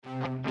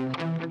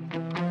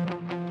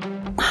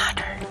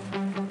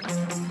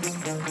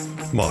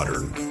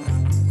Modern.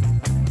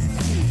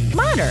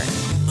 Modern.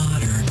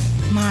 Modern.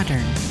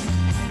 Modern.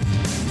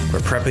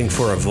 We're prepping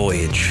for a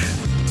voyage.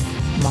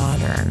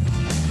 Modern.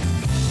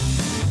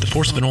 The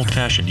force of an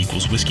old-fashioned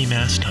equals whiskey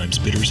mass times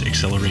bitters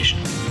acceleration.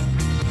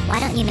 Why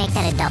don't you make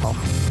that a double?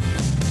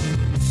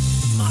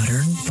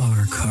 Modern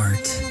Bar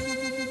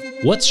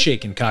Cart. What's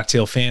shaking,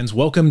 cocktail fans?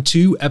 Welcome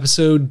to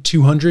episode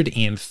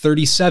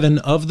 237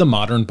 of the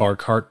Modern Bar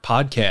Cart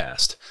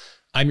podcast.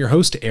 I'm your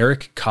host,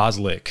 Eric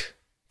Kozlik.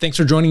 Thanks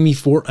for joining me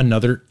for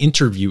another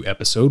interview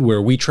episode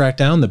where we track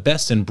down the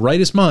best and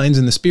brightest minds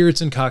in the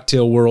spirits and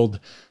cocktail world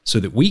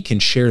so that we can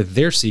share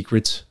their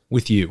secrets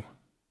with you.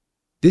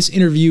 This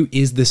interview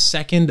is the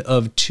second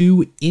of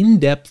two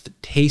in-depth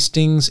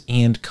tastings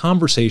and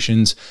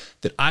conversations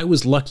that I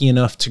was lucky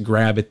enough to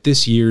grab at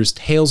this year's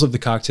Tales of the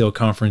Cocktail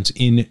Conference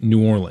in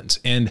New Orleans.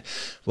 And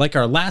like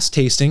our last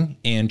tasting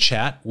and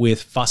chat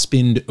with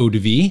Fassbind Eau de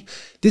Vie,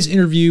 this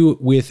interview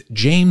with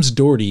James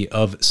Doherty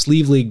of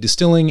Sleeve League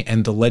Distilling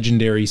and the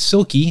legendary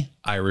Silkie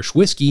Irish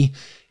whiskey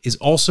is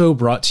also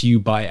brought to you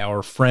by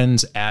our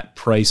friends at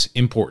Price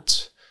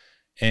Imports.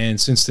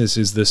 And since this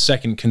is the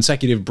second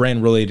consecutive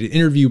brand-related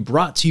interview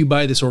brought to you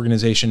by this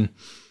organization,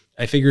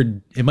 I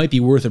figured it might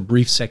be worth a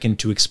brief second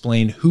to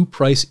explain who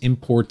Price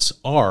Imports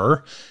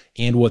are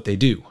and what they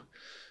do.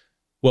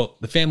 Well,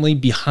 the family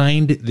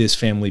behind this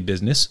family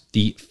business,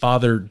 the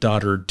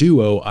father-daughter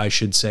duo, I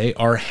should say,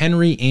 are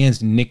Henry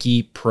and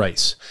Nikki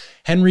Price.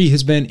 Henry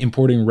has been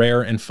importing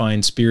rare and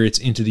fine spirits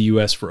into the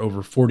U.S. for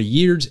over 40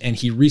 years, and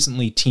he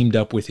recently teamed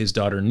up with his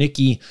daughter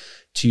Nikki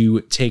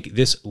to take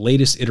this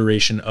latest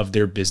iteration of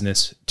their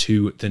business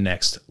to the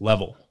next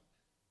level.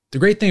 The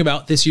great thing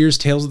about this year's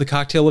Tales of the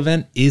Cocktail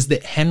event is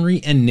that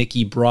Henry and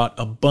Nikki brought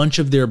a bunch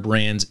of their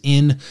brands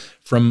in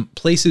from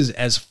places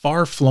as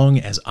far-flung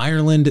as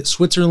Ireland,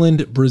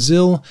 Switzerland,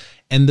 Brazil,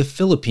 and the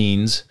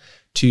Philippines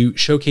to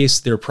showcase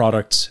their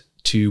products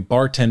to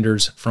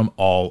bartenders from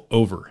all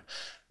over.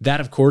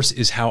 That, of course,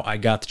 is how I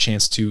got the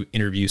chance to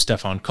interview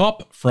Stefan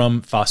Kopp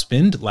from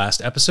Fassbind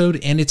last episode,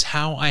 and it's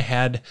how I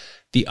had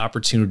the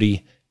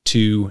opportunity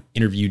to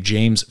interview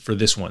James for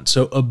this one.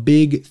 So a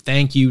big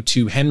thank you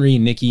to Henry,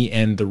 Nikki,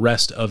 and the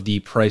rest of the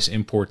Price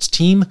Imports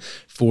team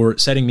for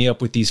setting me up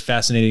with these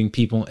fascinating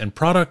people and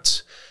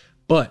products.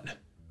 But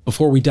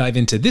before we dive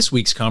into this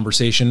week's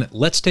conversation,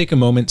 let's take a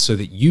moment so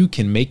that you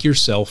can make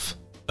yourself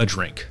a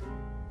drink.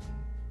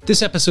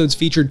 This episode's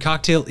featured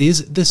cocktail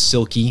is the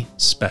Silkie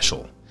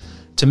Special.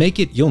 To make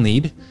it, you'll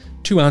need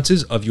 2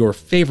 ounces of your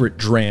favorite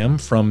dram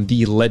from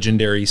the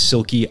legendary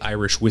Silkie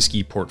Irish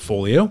whiskey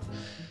portfolio,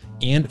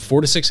 and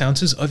 4 to 6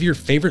 ounces of your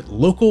favorite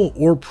local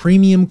or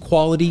premium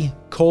quality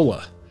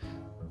cola.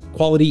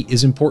 Quality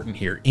is important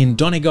here. In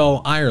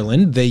Donegal,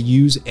 Ireland, they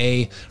use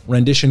a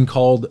rendition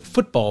called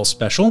Football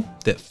Special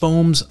that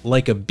foams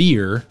like a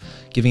beer,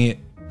 giving it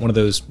one of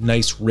those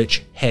nice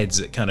rich heads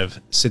that kind of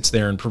sits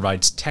there and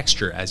provides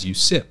texture as you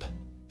sip.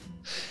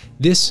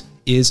 This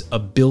is a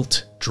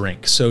built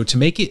drink, so to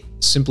make it,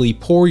 simply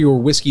pour your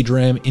whiskey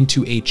dram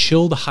into a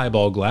chilled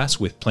highball glass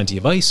with plenty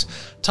of ice,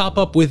 top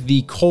up with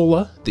the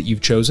cola that you've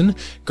chosen,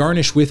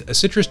 garnish with a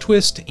citrus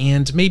twist,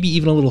 and maybe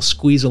even a little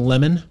squeeze of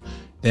lemon,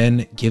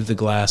 then give the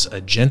glass a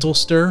gentle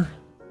stir,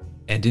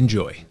 and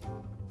enjoy.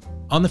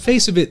 On the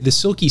face of it, the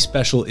Silkie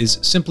Special is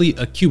simply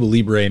a Cuba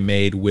Libre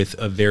made with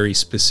a very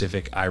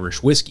specific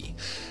Irish whiskey,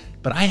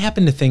 but I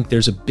happen to think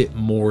there's a bit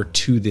more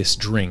to this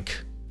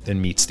drink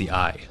than meets the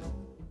eye.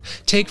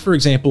 Take, for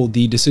example,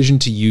 the decision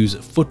to use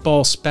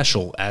Football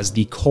Special as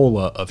the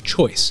cola of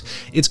choice.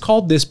 It's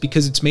called this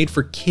because it's made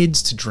for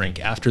kids to drink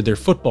after their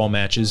football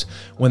matches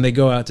when they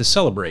go out to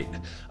celebrate,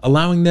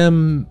 allowing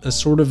them a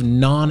sort of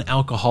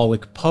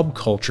non-alcoholic pub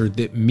culture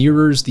that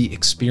mirrors the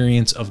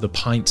experience of the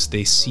pints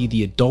they see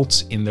the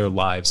adults in their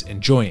lives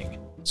enjoying.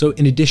 So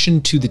in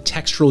addition to the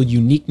textural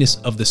uniqueness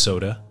of the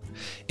soda,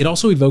 it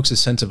also evokes a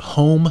sense of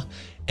home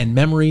and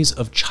memories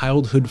of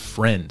childhood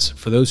friends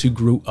for those who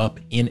grew up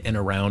in and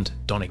around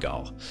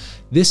Donegal.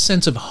 This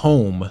sense of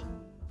home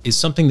is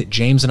something that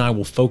James and I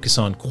will focus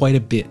on quite a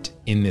bit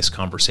in this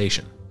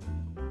conversation.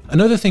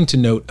 Another thing to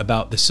note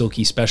about the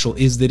Silkie Special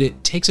is that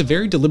it takes a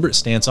very deliberate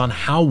stance on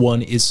how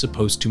one is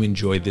supposed to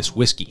enjoy this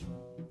whiskey.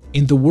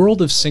 In the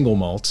world of single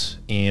malt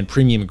and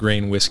premium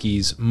grain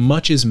whiskeys,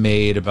 much is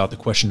made about the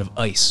question of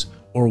ice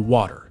or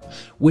water,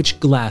 which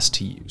glass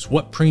to use,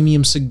 what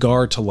premium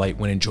cigar to light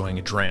when enjoying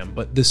a dram,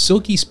 but the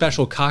Silkie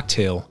Special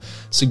cocktail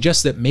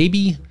suggests that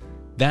maybe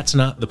that's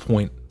not the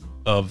point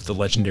of the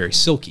legendary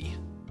Silkie.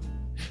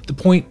 The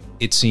point,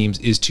 it seems,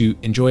 is to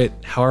enjoy it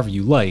however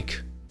you like,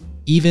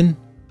 even,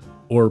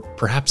 or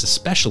perhaps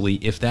especially,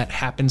 if that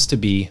happens to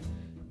be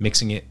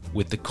mixing it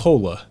with the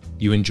cola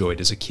you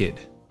enjoyed as a kid.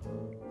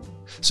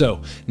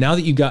 So, now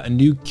that you've got a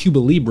new Cuba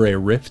Libre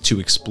riff to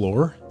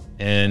explore,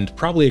 and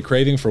probably a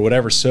craving for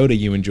whatever soda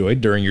you enjoyed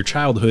during your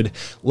childhood,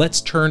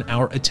 let's turn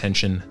our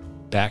attention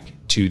back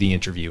to the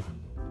interview.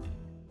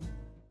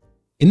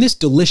 In this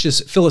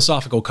delicious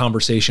philosophical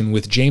conversation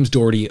with James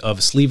Doherty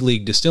of Sleeve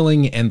League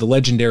Distilling and the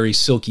legendary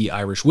Silkie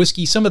Irish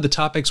whiskey, some of the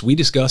topics we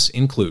discuss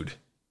include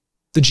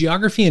The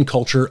geography and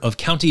culture of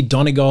County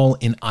Donegal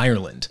in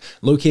Ireland,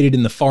 located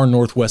in the far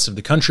northwest of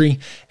the country,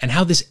 and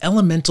how this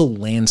elemental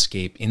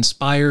landscape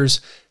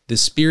inspires the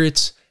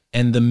spirits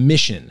and the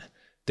mission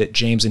that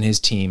James and his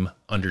team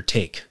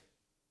undertake.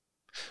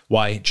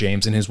 Why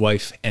James and his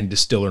wife and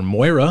distiller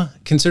Moira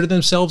consider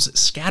themselves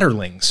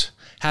scatterlings,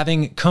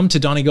 having come to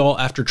Donegal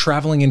after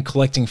traveling and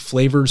collecting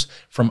flavors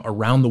from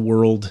around the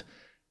world,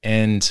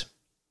 and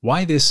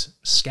why this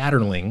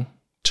scatterling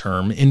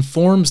term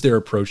informs their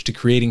approach to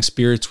creating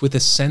spirits with a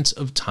sense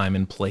of time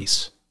and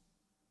place.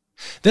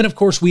 Then, of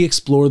course, we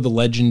explore the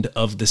legend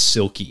of the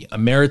Silkie, a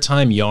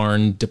maritime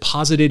yarn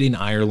deposited in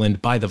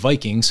Ireland by the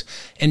Vikings,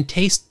 and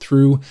taste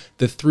through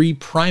the three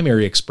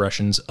primary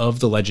expressions of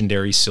the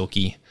legendary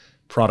Silkie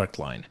product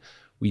line.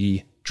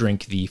 We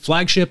drink the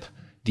flagship,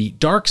 the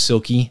dark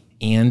Silkie,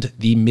 and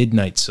the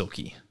midnight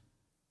Silkie.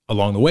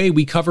 Along the way,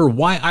 we cover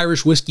why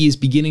Irish whiskey is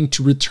beginning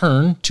to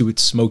return to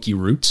its smoky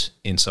roots,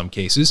 in some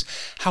cases,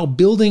 how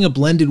building a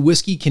blended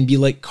whiskey can be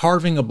like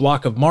carving a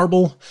block of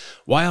marble,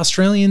 why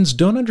Australians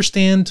don't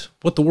understand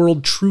what the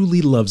world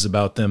truly loves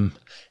about them,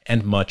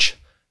 and much,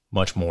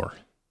 much more.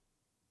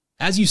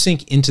 As you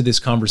sink into this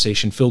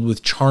conversation filled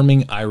with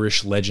charming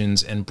Irish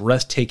legends and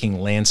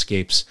breathtaking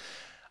landscapes,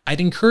 I'd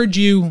encourage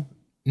you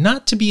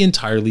not to be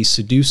entirely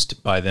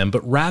seduced by them,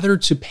 but rather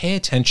to pay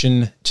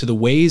attention to the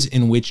ways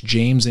in which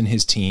James and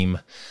his team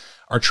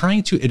are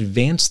trying to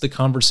advance the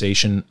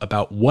conversation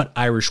about what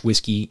Irish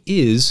whiskey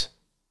is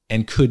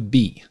and could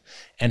be,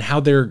 and how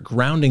they're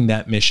grounding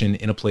that mission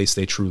in a place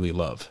they truly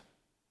love.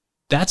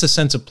 That's a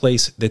sense of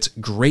place that's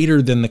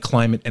greater than the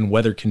climate and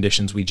weather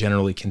conditions we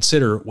generally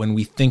consider when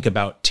we think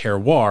about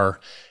terroir,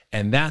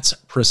 and that's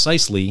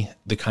precisely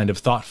the kind of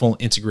thoughtful,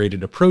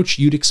 integrated approach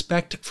you'd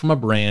expect from a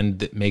brand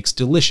that makes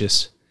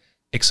delicious,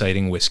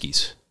 exciting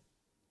whiskeys.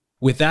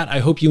 With that, I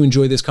hope you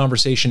enjoy this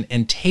conversation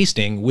and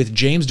tasting with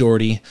James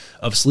Doherty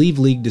of Sleeve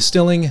League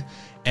Distilling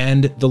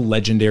and the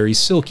legendary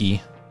Silkie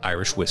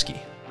Irish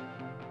whiskey.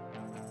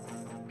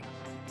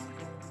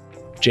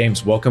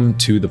 James, welcome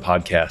to the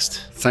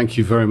podcast. Thank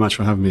you very much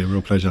for having me. A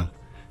real pleasure.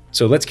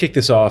 So let's kick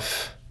this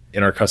off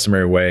in our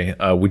customary way.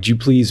 Would you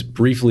please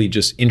briefly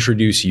just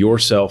introduce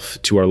yourself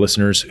to our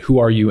listeners? Who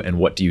are you and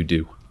what do you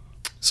do?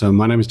 So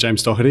my name is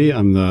James Doherty.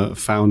 I'm the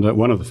founder,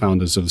 one of the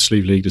founders of the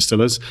Sleeve League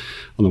Distillers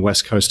on the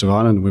west coast of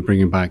Ireland. We're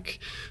bringing back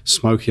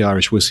smoky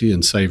Irish whiskey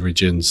and savoury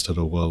gins to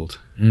the world.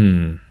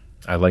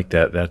 I like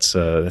that. That's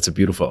a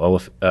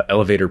beautiful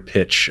elevator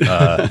pitch.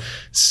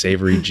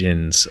 Savory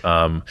gins.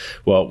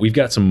 Well, we've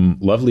got some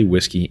lovely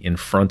whiskey in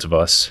front of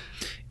us,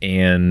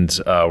 and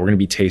we're going to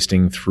be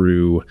tasting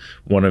through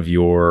one of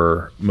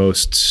your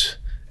most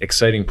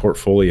exciting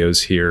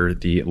portfolios here,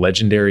 the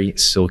legendary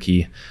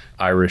Silkie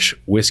Irish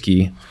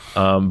whiskey.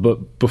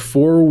 But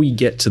before we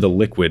get to the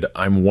liquid,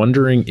 I'm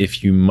wondering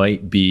if you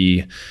might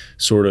be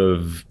sort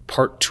of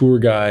part tour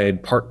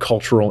guide, part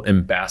cultural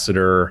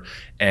ambassador,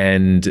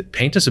 and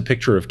paint us a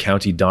picture of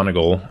County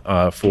Donegal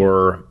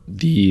for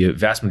the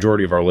vast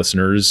majority of our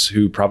listeners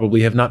who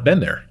probably have not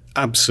been there.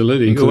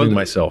 Absolutely. Including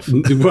myself.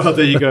 Well,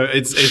 there you go.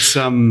 It's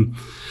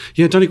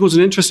Donegal's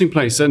an interesting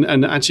place, and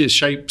actually it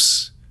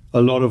shapes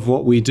a lot of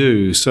what we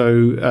do.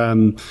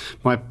 So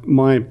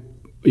my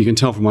you can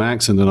tell from my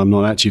accent that I'm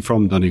not actually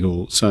from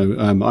Donegal. So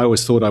I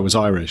always thought I was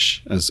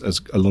Irish, as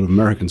a lot of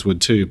Americans would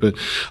too. But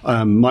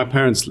my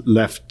parents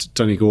left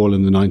Donegal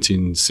in the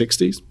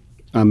 1960s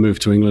and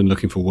moved to England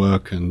looking for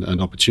work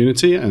and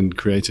opportunity, and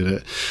created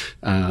it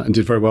and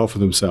did very well for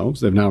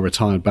themselves. They've now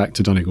retired back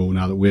to Donegal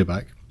now that we're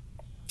back,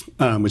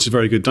 which is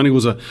very good.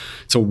 Donegal's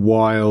it's a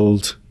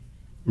wild,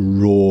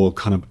 raw,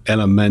 kind of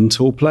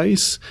elemental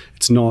place.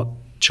 It's not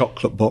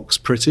chocolate box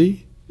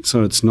pretty.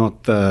 So it's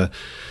not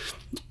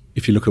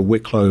if you look at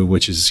Wicklow,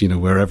 which is,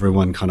 where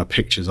everyone kind of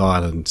pictures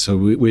Ireland. So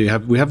we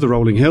have the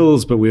rolling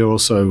hills, but we're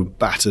also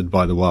battered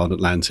by the wild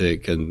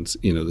Atlantic, and,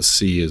 the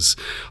sea is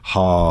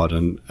hard,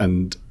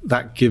 and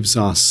that gives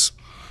us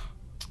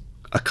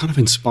a kind of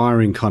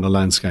inspiring kind of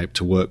landscape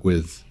to work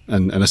with,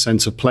 and a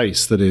sense of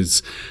place that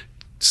is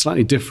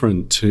slightly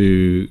different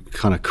to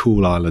kind of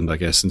cool Ireland, I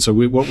guess. And so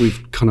what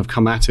we've kind of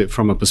come at it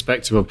from a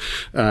perspective of,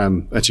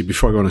 actually,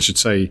 before I go on, I should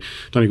say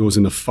Donegal is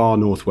in the far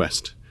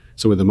northwest.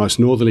 So we're the most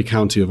northerly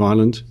county of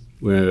Ireland.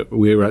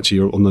 We're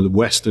actually on the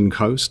western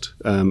coast,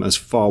 as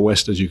far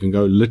west as you can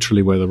go.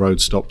 Literally where the road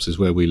stops is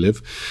where we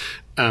live.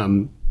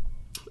 And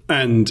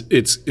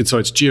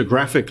it's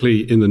geographically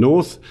in the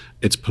north,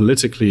 it's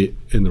politically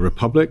in the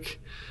Republic,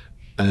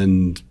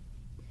 and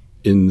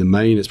in the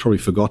main, it's probably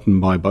forgotten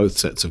by both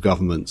sets of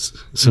governments.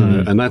 So,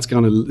 and that's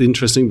kind of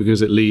interesting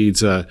because it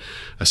leads a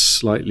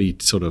slightly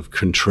sort of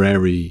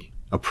contrary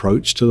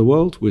approach to the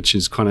world, which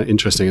is kind of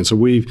interesting. And so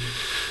we've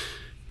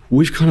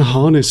kind of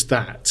harnessed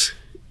that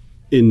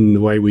in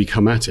the way we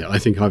come at it. I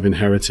think I've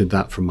inherited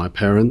that from my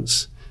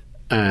parents,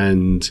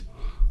 and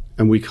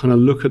we kind of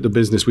look at the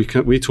business. We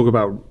talk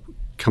about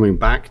coming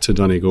back to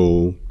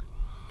Donegal,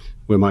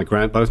 where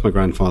both my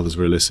grandfathers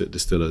were illicit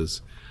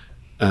distillers,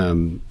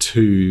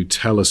 to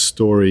tell a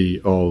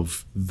story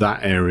of that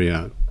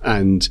area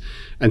and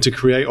to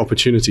create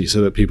opportunity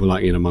so that people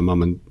like my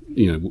mum and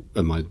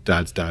and my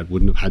dad's dad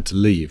wouldn't have had to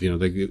leave,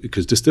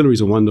 because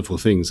distilleries are wonderful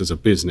things as a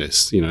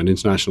business, an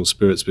international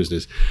spirits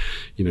business.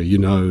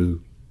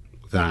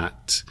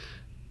 That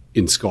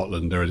in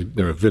Scotland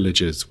there are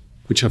villages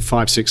which have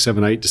 5, 6,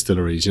 7, 8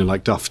 distilleries,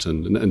 like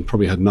Dufton, and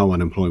probably had no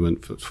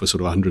unemployment for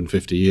sort of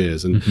 150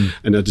 years. And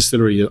a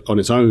distillery on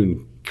its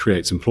own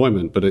creates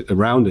employment, but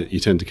around it you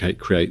tend to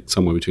create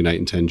somewhere between 8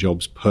 and 10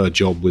 jobs per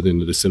job within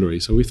the distillery.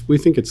 So we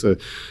think it's a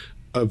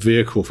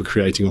vehicle for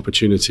creating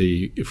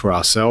opportunity for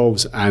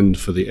ourselves and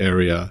for the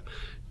area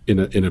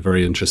in a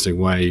very interesting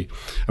way.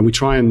 And we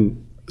try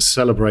and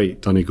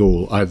celebrate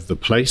Donegal, either the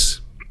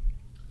place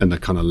and the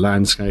kind of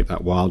landscape,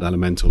 that wild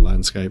elemental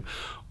landscape,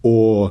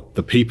 or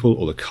the people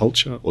or the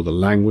culture or the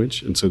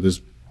language. And so I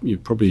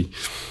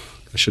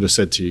should have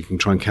said to you, you can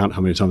try and count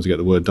how many times we get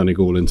the word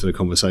Donegal into the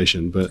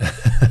conversation, but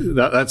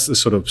that's the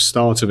sort of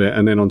start of it.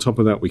 And then on top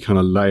of that, we kind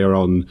of layer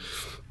on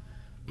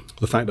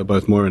the fact that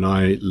both Moira and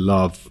I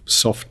love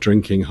soft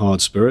drinking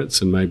hard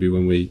spirits, and maybe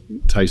when we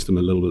taste them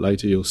a little bit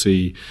later, you'll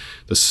see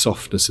the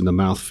softness in the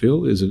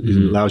mouthfeel. It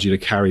allows you to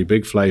carry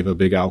big flavor,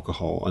 big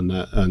alcohol,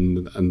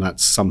 and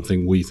that's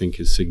something we think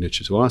is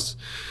signature to us.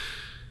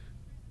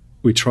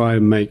 We try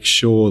and make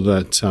sure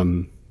that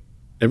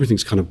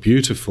everything's kind of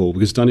beautiful,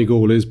 because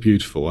Donegal is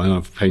beautiful, and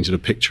I've painted a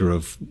picture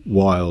of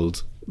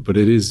wild, but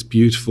it is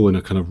beautiful in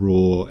a kind of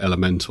raw,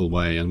 elemental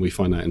way, and we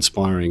find that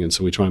inspiring. And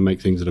so we try and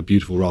make things that are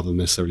beautiful rather than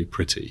necessarily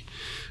pretty.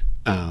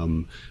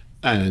 And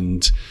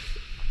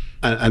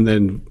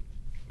then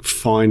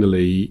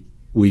finally,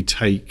 we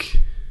take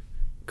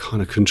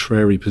kind of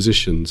contrary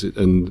positions,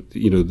 and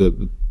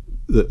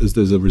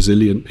there's a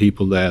resilient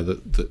people there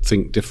that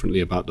think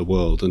differently about the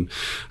world, and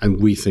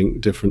we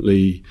think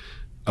differently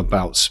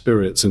about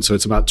spirits. And so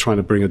it's about trying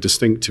to bring a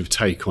distinctive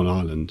take on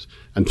Ireland.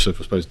 And so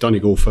I suppose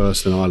Donegal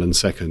first and Ireland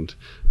second.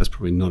 That's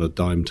probably not a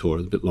dime tour,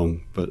 it's a bit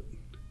long, but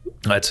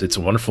it's a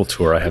wonderful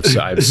tour. I have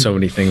so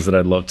many things that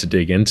I'd love to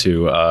dig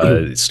into,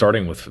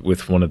 starting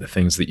with one of the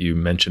things that you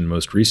mentioned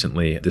most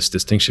recently, this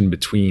distinction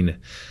between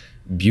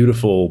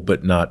beautiful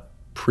but not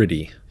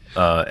pretty.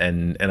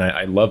 And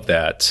I love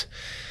that,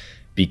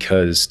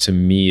 because to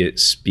me it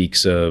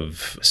speaks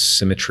of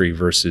symmetry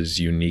versus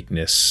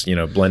uniqueness,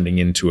 blending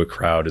into a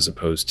crowd as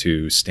opposed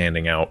to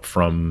standing out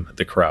from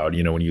the crowd.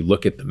 When you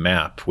look at the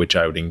map, which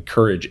I would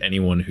encourage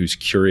anyone who's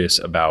curious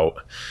about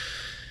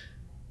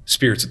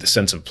spirits at the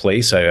sense of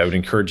place, I would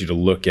encourage you to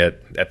look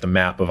at the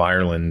map of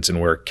Ireland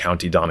and where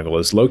County Donegal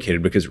is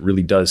located, because it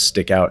really does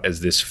stick out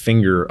as this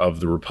finger of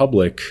the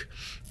Republic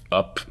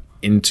up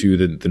into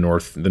the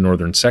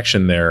northern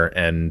section there,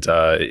 and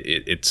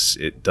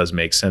it does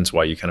make sense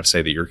why you kind of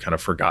say that you're kind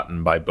of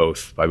forgotten by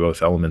both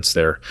elements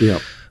there. Yeah.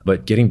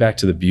 But getting back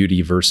to the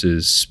beauty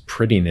versus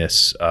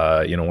prettiness,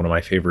 one of my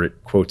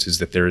favorite quotes is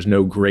that there is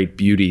no great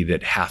beauty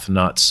that hath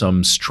not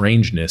some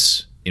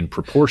strangeness in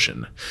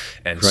proportion.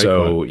 And Great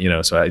so,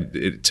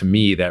 point. to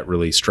me, that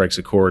really strikes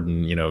a chord.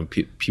 And,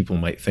 people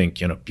might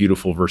think,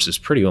 beautiful versus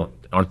pretty. Well,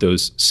 aren't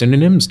those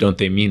synonyms? Don't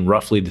they mean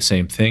roughly the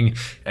same thing?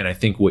 And I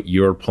think what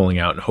you're pulling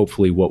out, and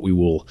hopefully what we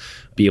will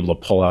be able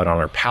to pull out on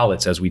our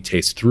palates as we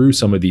taste through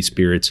some of these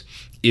spirits,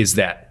 is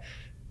that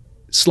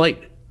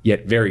slight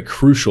yet very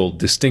crucial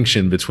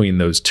distinction between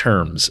those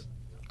terms.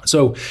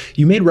 So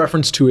you made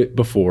reference to it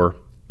before,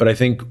 but I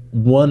think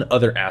one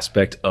other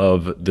aspect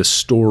of the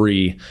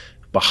story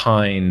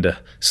behind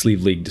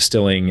Sleeve League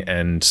Distilling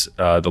and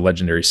the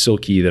legendary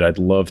Silkie that I'd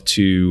love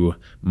to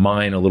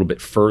mine a little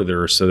bit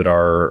further, so that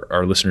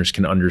our listeners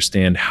can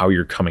understand how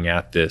you're coming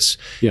at this,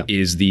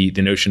 is the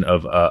notion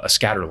of a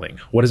scatterling.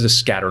 What is a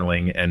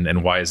scatterling,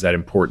 and why is that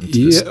important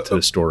to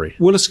the story?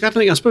 Well, a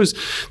scatterling, I suppose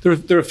there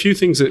are a few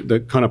things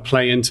that kind of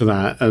play into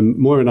that.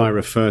 Moira and I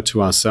refer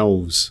to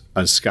ourselves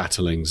as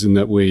scatterlings, in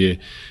that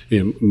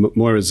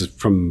Moira's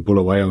from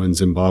Bulawayo in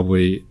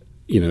Zimbabwe,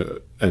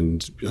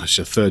 and she's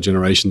a third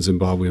generation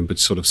Zimbabwean, but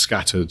sort of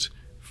scattered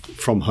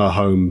from her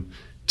home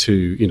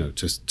to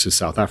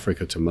South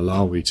Africa, to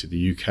Malawi, to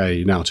the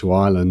UK, now to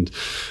Ireland.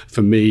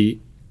 For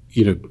me,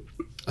 I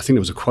think there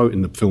was a quote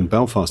in the film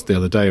Belfast the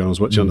other day when I was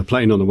watching on the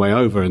plane on the way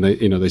over, and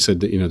they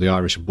said that the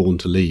Irish are born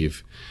to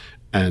leave,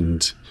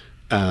 and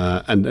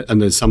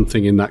there's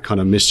something in that kind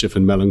of mischief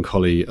and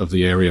melancholy of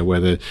the area where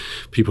the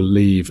people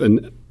leave,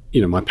 and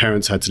my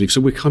parents had to leave,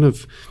 so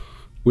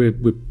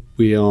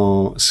we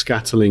are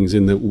scatterlings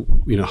in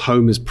that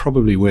home is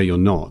probably where you're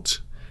not,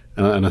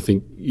 and I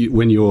think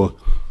when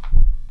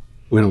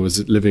I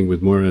was living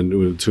with Moira and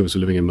the two of us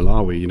were living in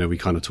Malawi, we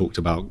kind of talked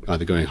about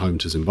either going home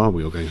to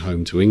Zimbabwe or going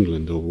home to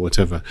England or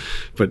whatever.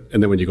 And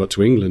then when you got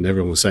to England,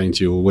 everyone was saying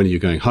to you, well, when are you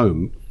going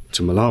home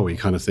to Malawi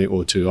kind of thing,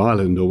 or to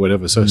Ireland or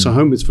whatever. So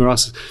home is for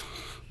us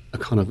a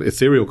kind of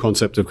ethereal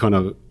concept of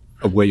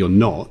of where you're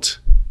not,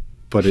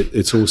 but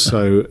it's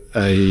also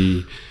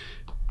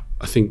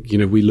I think,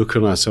 we look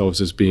at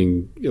ourselves as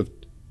being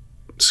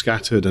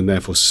scattered and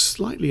therefore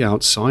slightly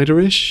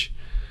outsiderish.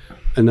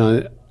 And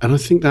I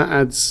think that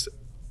adds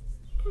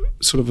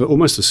sort of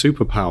almost a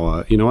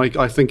superpower.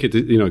 I think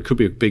it could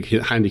be a big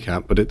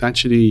handicap, but it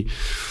actually,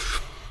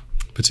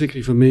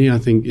 particularly for me, I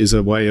think is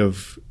a way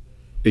of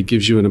it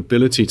gives you an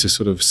ability to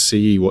sort of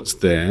see what's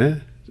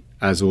there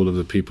as all of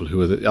the people who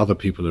are the other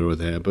people who are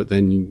there. But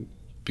then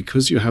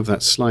because you have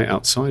that slight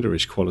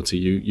outsiderish quality,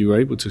 you're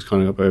able to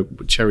kind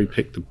of cherry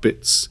pick the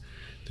bits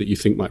that you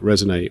think might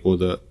resonate, or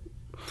that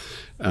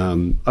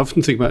I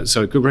often think about.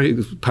 So a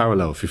great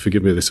parallel, if you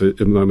forgive me this,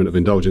 a moment of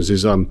indulgence,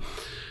 is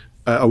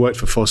I worked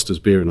for Foster's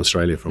Beer in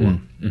Australia for a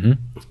while. Mm-hmm.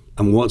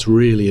 And what's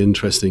really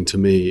interesting to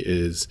me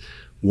is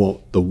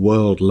what the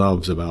world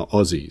loves about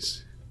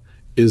Aussies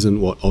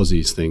isn't what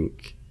Aussies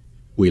think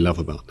we love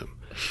about them.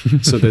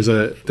 So there's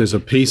a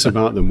piece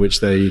about them which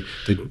they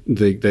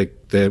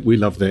we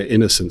love their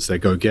innocence, their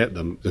go get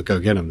them,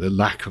 the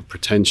lack of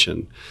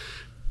pretension,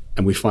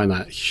 and we find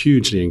that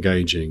hugely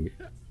engaging.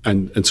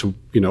 And so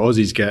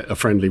Aussies get a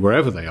friendly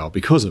wherever they are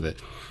because of it,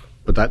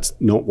 but that's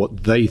not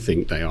what they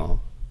think they are.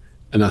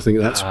 And I think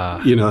that's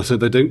so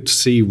they don't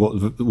see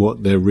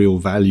what their real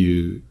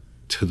value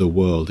to the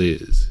world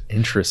is.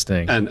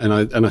 Interesting. And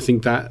I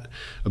think that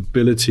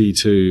ability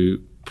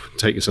to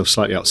take yourself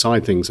slightly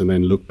outside things and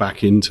then look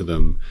back into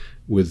them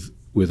with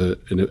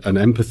an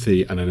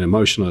empathy and an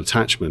emotional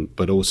attachment,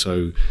 but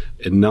also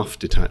enough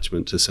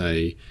detachment to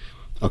say,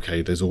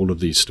 okay, there's all of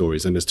these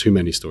stories, and there's too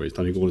many stories.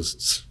 Donegal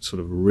is sort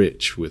of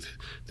rich with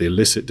the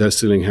illicit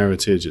distilling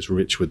heritage. It's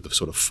rich with the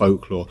sort of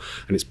folklore,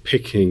 and it's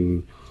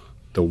picking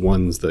the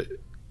ones that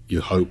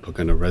you hope are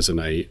going to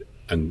resonate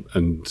and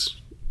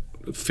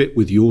fit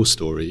with your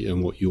story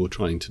and what you're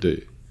trying to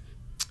do.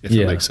 If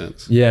that makes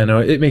sense. Yeah, no,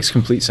 it makes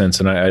complete sense.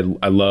 And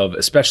I love,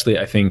 especially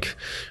I think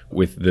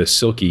with the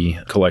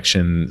Silkie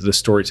collection, the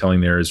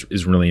storytelling there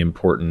is really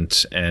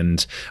important.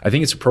 And I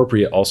think it's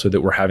appropriate also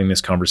that we're having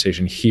this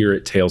conversation here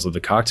at Tales of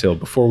the Cocktail.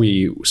 Before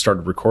we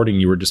started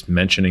recording, you were just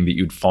mentioning that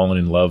you'd fallen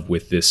in love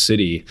with this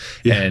city.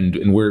 Yeah.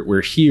 And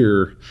we're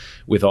here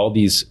with all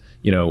these,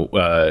 we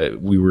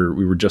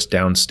were just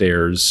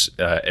downstairs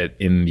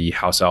in the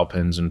House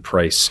Alpens and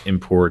Price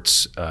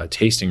Imports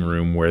tasting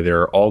room, where there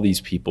are all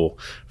these people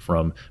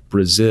from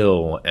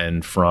Brazil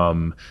and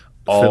from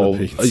all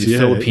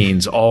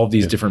Philippines, all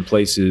these different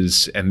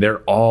places, and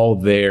they're all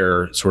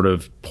there sort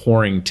of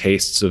pouring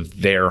tastes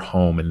of their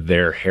home and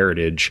their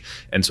heritage.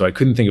 And so I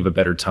couldn't think of a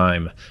better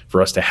time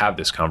for us to have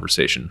this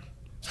conversation.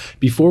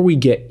 Before we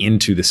get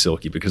into the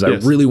Silkie, because I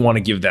really want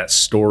to give that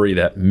story,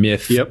 that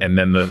myth, and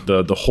then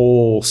the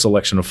whole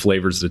selection of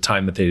flavors the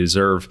time that they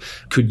deserve,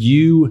 could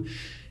you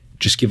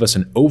just give us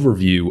an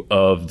overview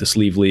of the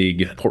Sleeve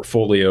League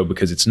portfolio?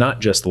 Because it's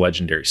not just the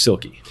legendary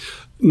Silkie.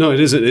 No, it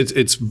isn't.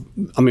 It's.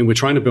 I mean, we're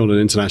trying to build an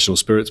international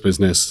spirits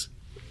business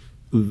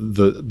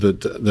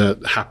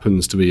that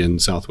happens to be in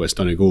Southwest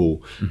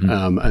Donegal,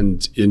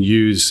 and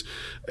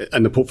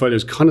the portfolio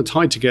is kind of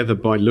tied together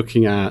by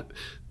looking at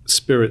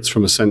spirits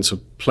from a sense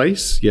of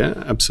place.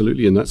 Yeah,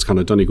 absolutely. And that's kind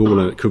of Donegal.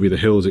 And it could be the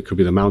hills, it could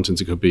be the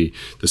mountains, it could be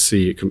the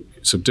sea.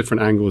 So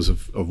different angles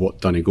of what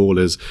Donegal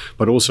is,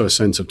 but also a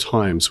sense of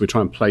time. So we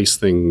try and place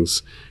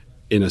things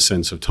in a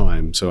sense of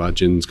time. So our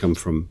gins come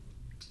from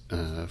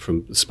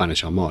the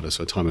Spanish Armada,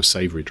 so a time of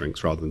savory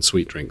drinks rather than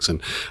sweet drinks.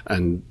 And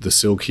the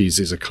Silkies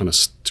is a kind of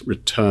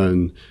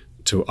return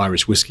to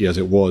Irish whiskey as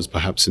it was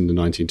perhaps in the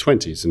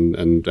 1920s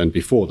and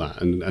before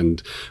that,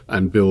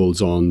 and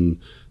builds on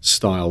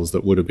styles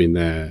that would have been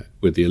there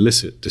with the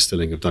illicit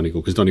distilling of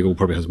Donegal, because Donegal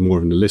probably has more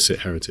of an illicit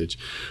heritage.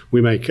 We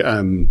make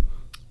a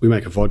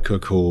vodka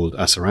called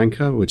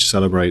Asaranka, which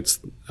celebrates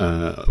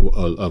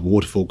a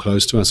waterfall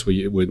close to us.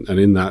 And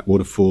in that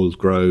waterfall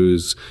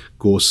grows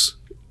gorse,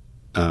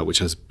 which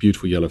has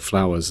beautiful yellow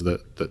flowers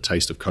that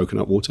taste of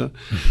coconut water,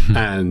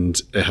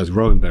 and it has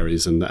rowan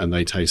berries, and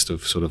they taste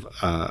of sort of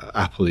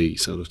apple-y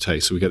sort of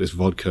taste. So we get this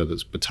vodka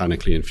that's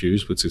botanically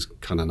infused, which is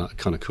kind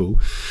of cool.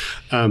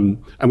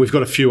 And we've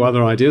got a few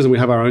other ideas, and we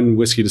have our own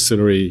whiskey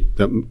distillery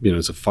that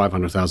it's a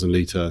 500,000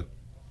 litre,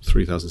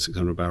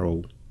 3,600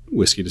 barrel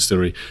whiskey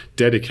distillery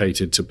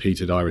dedicated to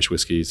peated Irish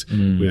whiskies.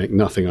 We make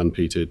nothing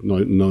unpeated. No,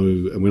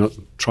 and we're not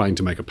trying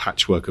to make a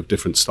patchwork of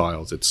different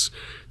styles. It's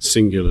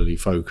singularly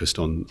focused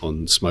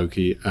on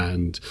smoky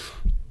and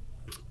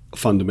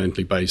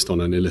fundamentally based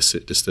on an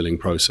illicit distilling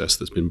process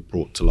that's been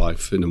brought to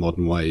life in a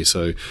modern way.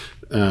 So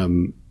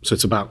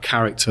it's about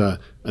character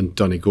and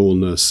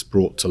Donegalness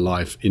brought to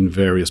life in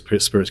various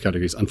spirits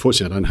categories.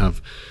 Unfortunately, I don't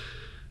have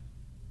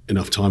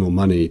enough time or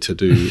money to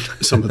do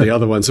some of the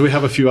other ones. So we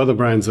have a few other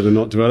brands that are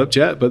not developed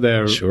yet, but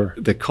their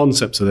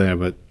concepts are there.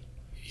 But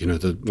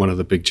one of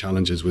the big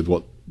challenges with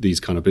what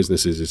these kind of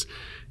businesses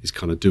is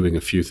kind of doing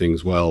a few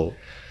things well,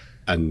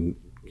 and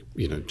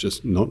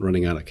just not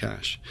running out of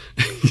cash.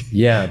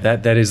 Yeah,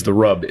 that is the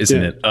rub,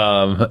 isn't it?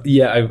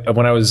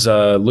 When I was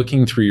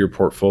looking through your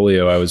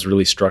portfolio, I was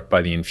really struck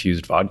by the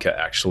infused vodka.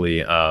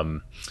 Actually,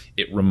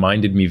 it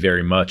reminded me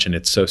very much, and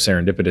it's so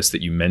serendipitous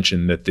that you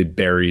mentioned that the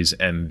berries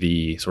and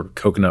the sort of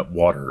coconut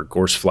water,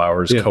 gorse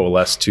flowers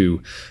coalesce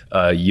to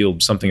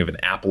yield something of an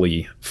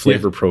apple-y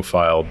flavor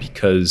profile,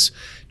 because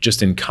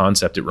just in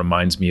concept, it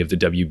reminds me of the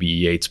W.B.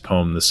 Yeats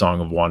poem, The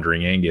Song of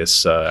Wandering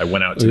Angus. I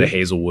went out to the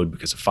hazelwood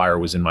because a fire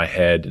was in my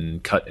head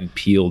and cut and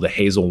peeled a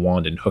hazel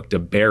wand and hooked a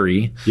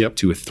berry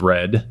to a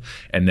thread.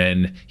 And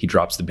then he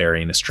drops the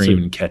berry in a stream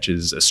and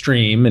catches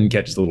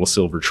a little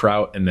silver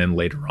trout. And then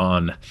later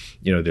on,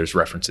 there's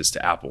references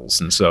to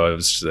apples. And so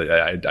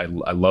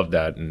I love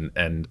that.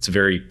 And it's a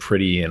very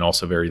pretty and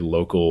also very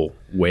local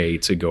way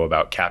to go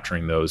about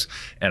capturing those.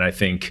 And I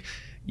think,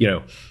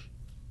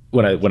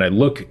 when I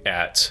look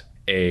at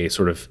a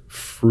sort of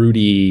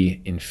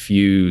fruity,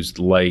 infused,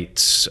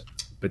 light,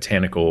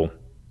 botanical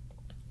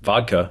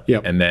vodka,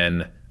 and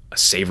then a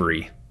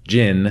savory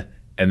gin,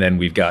 and then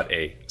we've got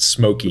a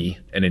smoky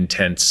and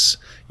intense,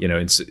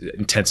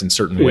 intense in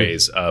certain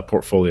ways,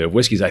 portfolio of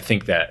whiskeys. I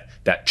think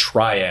that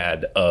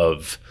triad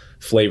of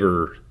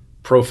flavor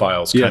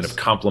profiles kind of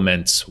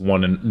complements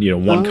one,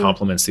 and one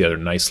complements the other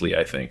nicely.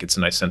 I think it's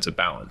a nice sense of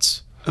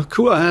balance. Oh,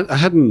 cool. I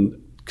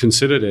hadn't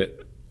considered it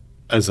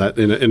as that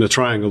in a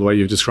triangle, the way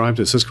you've described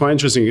it. So it's quite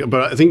interesting.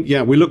 But I think,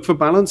 we look for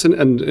balance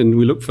and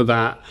we look for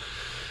that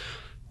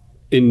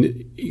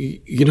in,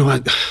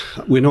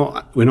 we're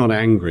not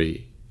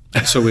angry.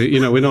 So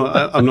we're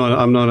not, I'm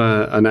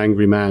not an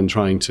angry man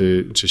trying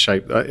to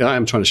shape, I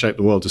am trying to shape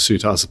the world to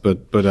suit us, but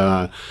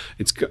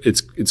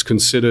it's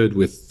considered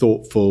with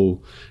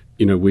thoughtful,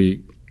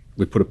 we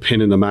put a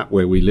pin in the map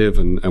where we live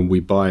and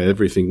we buy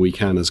everything we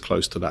can as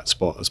close to that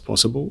spot as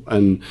possible.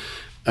 And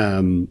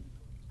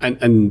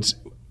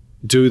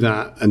do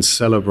that and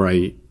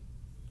celebrate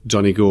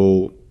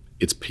Donegal,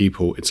 its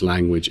people, its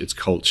language, its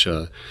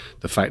culture,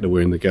 the fact that we're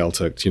in the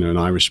Gaeltacht, an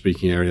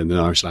Irish-speaking area, and the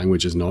Irish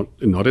language is not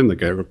in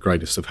the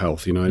greatest of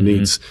health. It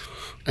needs,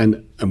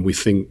 and we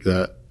think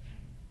that,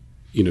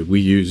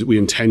 we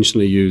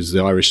intentionally use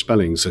the Irish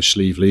spelling. So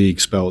Slieve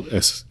League, spelled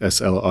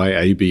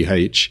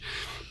Sliabh,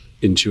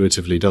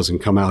 intuitively doesn't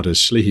come out as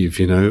Slieve,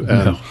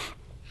 No.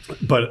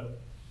 But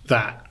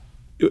that.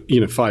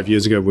 5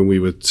 years ago when we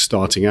were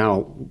starting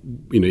out,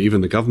 even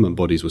the government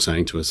bodies were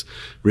saying to us,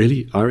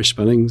 really, Irish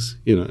spellings,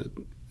 are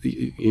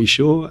you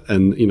sure?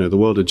 And, the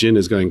world of gin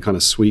is going kind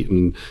of sweet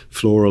and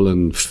floral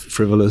and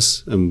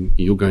frivolous, and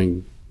you're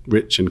going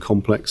rich and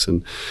complex.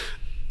 And,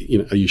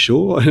 are you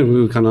sure? And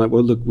we were kind of like,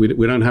 well, look, we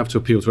don't have to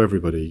appeal to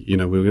everybody.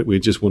 We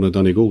just want a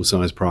Donegal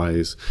size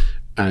prize.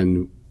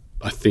 And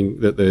I think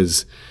that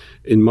there's,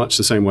 in much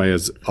the same way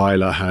as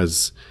Islay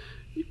has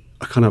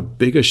a kind of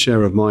bigger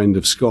share of mind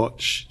of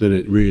Scotch than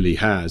it really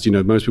has.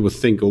 Most people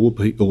think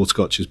all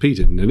Scotch is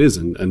peated, and it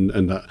isn't.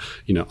 And that,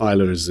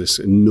 Islay is this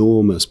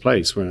enormous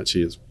place where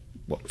actually it's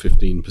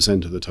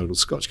 15% of the total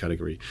Scotch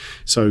category.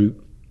 So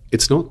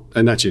it's not,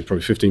 and actually it's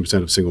probably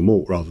 15% of single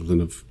malt rather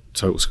than of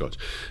total Scotch.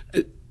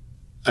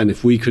 And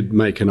if we could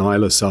make an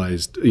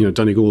Islay-sized,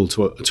 Donegal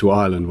to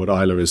Ireland what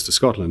Islay is to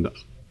Scotland,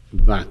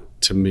 that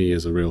to me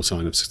is a real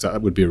sign of success.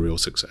 That would be a real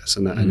success,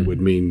 and it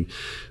would mean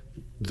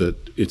that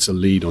it's a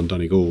lead on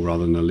Donegal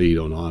rather than a lead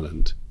on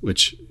Ireland,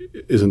 which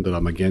isn't that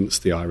I'm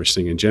against the Irish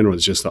thing in general.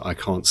 It's just that I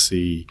can't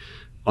see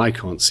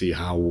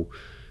how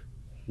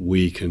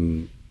we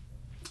can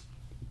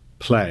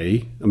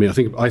play. I mean,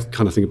 I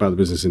kind of think about the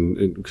business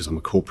because I'm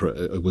a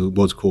corporate,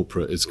 was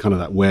corporate. It's kind of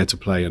that where to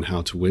play and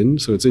how to win.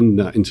 So it's in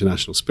that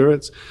international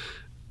spirits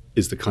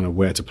is the kind of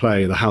where to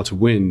play. The how to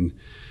win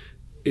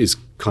is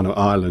kind of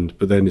Ireland,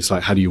 but then it's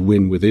like, how do you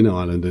win within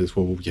Ireland? And it's,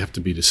 well, you have to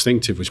be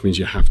distinctive, which means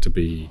you have to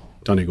be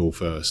Donegal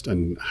first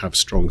and have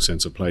strong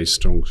sense of place,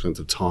 strong sense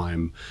of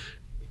time.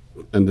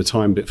 And the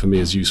time bit for me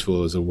is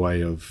useful as a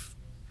way of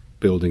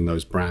building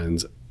those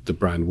brands, the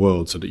brand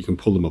world, so that you can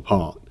pull them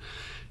apart.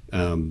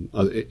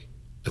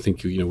 I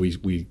think,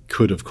 we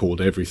could have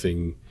called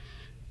everything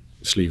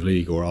Slieve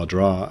League or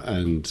Ardra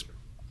and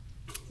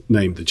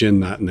named the gin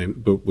that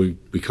name, but we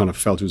kind of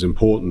felt it was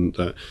important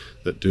that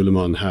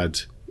Doulaman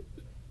had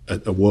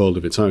a world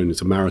of its own.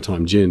 It's a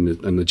maritime gin,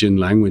 and the gin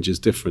language is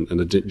different, and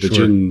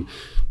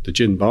the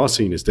gin bar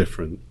scene is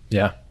different.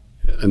 Yeah.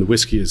 And the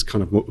whiskey is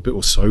kind of a bit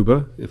more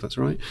sober, if that's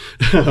right,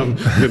 a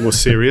bit more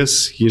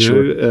serious,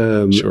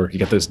 know. Sure. You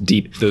got those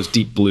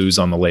deep blues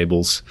on the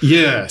labels.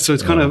 Yeah. So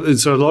it's kind of,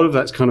 so a lot of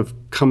that's kind of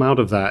come out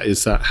of that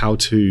is that how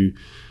to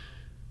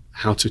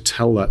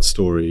tell that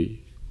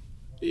story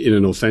in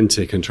an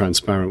authentic and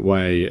transparent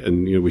way.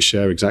 And, we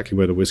share exactly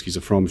where the whiskeys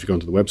are from. If you go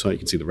onto the website, you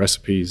can see the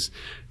recipes.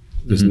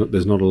 There's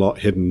not a lot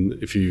hidden.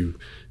 If you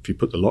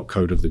put the lot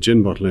code of the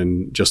gin bottle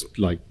in, just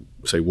like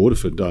say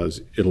Waterford does,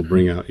 it'll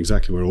bring out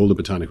exactly where all the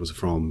botanicals are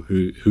from,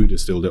 who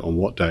distilled it on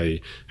what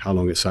day, how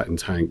long it sat in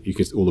tank. You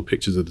can all the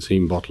pictures of the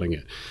team bottling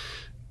it,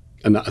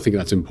 and I think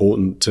that's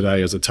important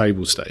today as a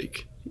table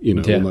stake.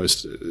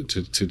 Almost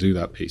to do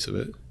that piece of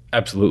it.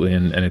 Absolutely,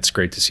 and it's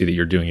great to see that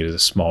you're doing it as a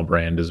small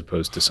brand as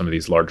opposed to some of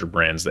these larger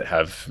brands that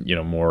have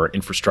more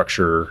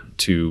infrastructure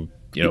to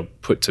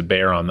put to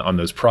bear on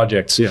those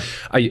projects. Yeah.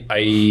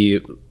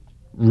 I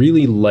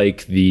really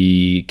like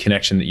the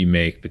connection that you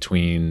make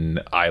between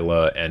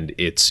Islay and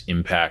its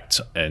impact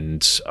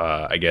and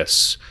I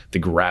guess the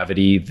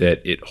gravity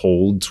that it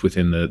holds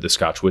within the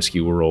Scotch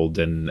whiskey world.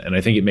 And I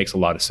think it makes a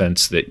lot of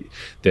sense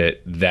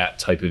that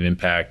type of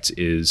impact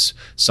is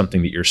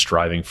something that you're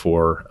striving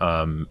for.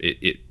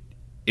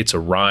 It's a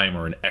rhyme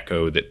or an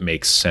echo that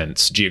makes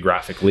sense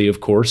geographically, of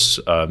course.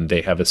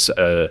 They have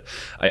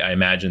I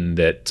imagine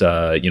that,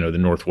 the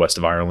northwest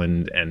of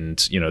Ireland and,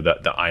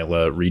 the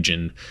Islay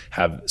region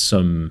have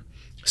some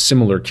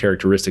similar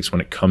characteristics when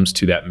it comes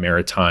to that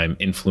maritime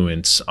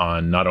influence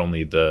on not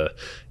only the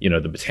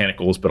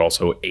botanicals, but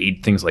also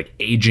things like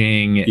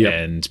aging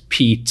and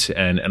peat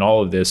and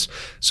all of this.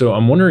 So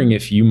I'm wondering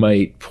if you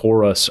might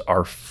pour us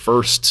our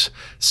first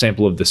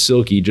sample of the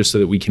Silkie just so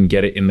that we can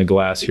get it in the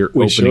glass here,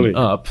 opening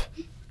up.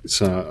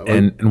 So,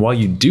 and while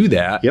you do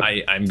that,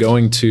 I'm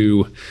going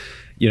to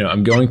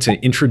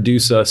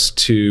introduce us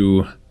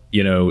to,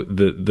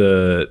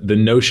 the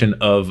notion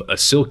of a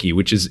Silkie,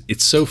 which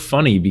it's so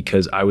funny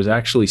because I was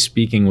actually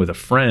speaking with a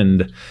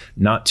friend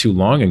not too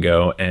long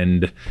ago,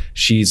 and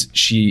she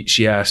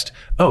asked,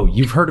 "Oh,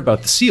 you've heard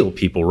about the seal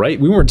people, right?"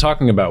 We weren't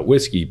talking about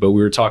whiskey, but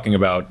we were talking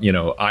about,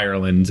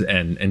 Ireland,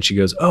 and she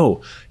goes,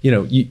 "Oh,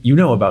 you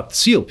know about the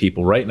seal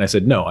people, right?" And I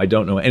said, "No, I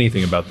don't know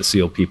anything about the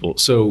seal people."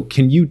 So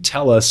can you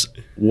tell us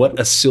what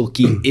a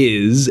Silkie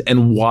is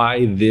and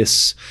why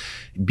this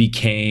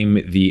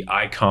became the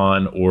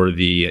icon or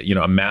the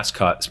a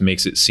mascot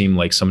makes it seem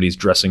like somebody's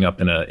dressing up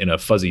in a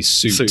fuzzy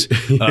suit.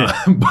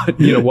 But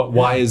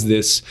why is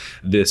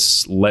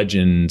this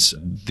legend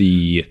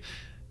the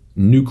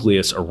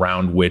nucleus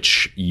around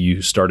which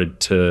you started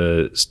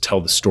to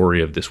tell the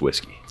story of this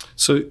whiskey?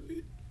 So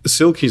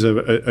Silkie's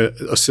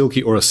a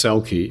Silkie or a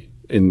Selkie.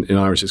 In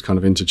Irish, it's kind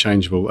of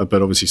interchangeable,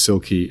 but obviously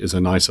Silkie is a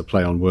nicer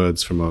play on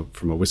words from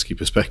a whiskey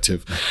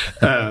perspective.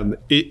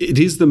 It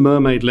is the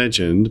mermaid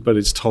legend, but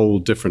it's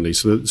told differently.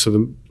 So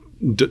the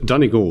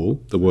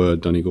Donegal, the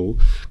word Donegal,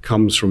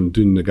 comes from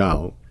Dún na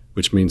Gall,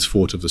 which means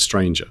fort of the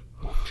stranger.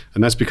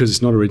 And that's because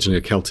it's not originally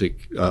a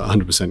Celtic,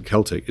 100%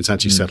 Celtic. It's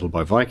actually settled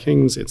by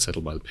Vikings. It's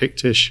settled by the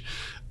Pictish.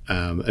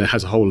 And it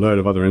has a whole load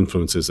of other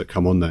influences that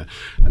come on there.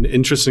 And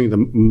interestingly,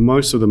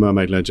 most of the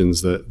mermaid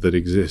legends that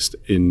exist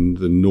in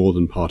the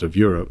northern part of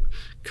Europe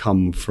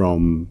come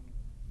from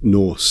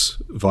Norse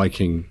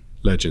Viking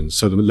legends.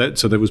 So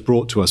they was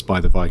brought to us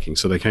by the Vikings.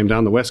 So they came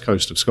down the west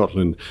coast of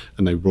Scotland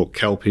and they brought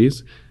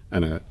kelpies.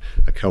 And a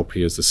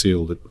kelpie is the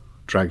seal that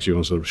drags you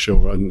onto the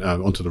shore and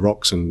onto the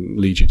rocks and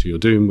leads you to your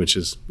doom, which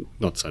is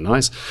not so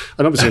nice.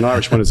 And obviously an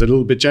Irish one is a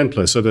little bit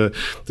gentler. So the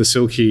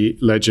Silkie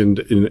legend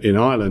in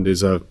Ireland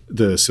is the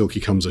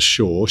Silkie comes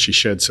ashore, she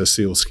sheds her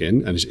seal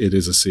skin, and it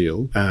is a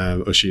seal,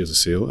 or she is a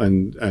seal,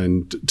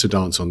 and to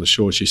dance on the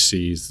shore she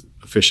sees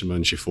a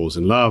fisherman, she falls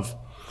in love.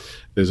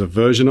 There's a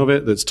version of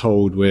it that's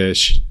told where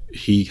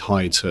he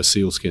hides her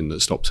seal skin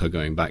that stops her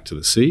going back to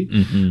the sea,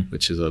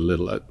 which is a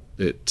little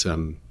bit...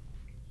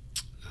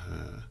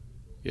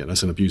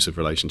 that's an abusive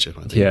relationship,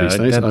 I think, these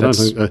days. I don't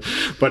think,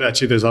 but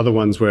actually there's other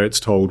ones where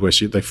it's told where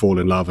they fall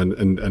in love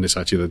and it's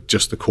actually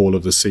just the call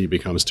of the sea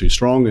becomes too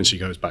strong and she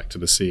goes back to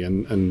the sea.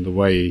 And the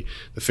way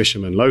the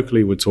fishermen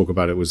locally would talk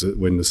about it was that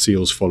when the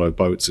seals follow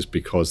boats, it's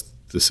because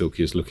the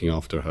Silkie is looking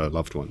after her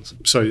loved ones.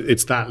 So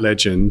it's that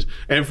legend.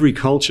 Every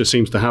culture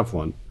seems to have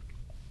one.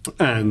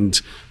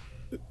 And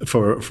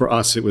for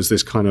us, it was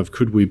this kind of,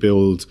 could we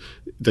build,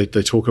 they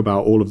talk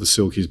about all of the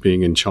Silkies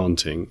being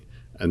enchanting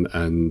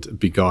and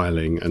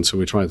beguiling, and so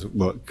we're trying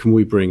to, can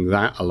we bring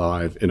that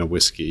alive in a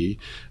whiskey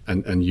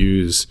and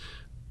use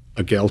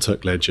a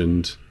Gaeltacht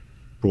legend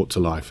brought to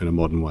life in a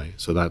modern way?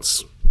 So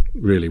that's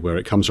really where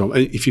it comes from.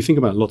 If you think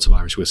about lots of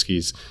Irish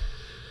whiskies,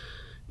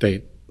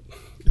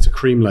 it's a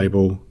cream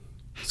label,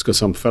 it's got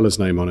some fella's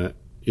name on it,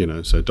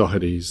 so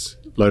Doherty's,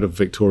 load of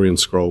Victorian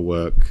scroll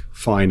work,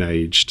 fine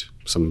aged,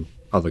 some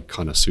other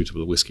kind of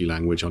suitable whiskey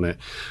language on it,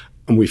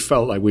 and we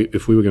felt like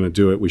if we were going to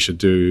do it, we should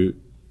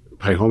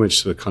pay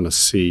homage to the kind of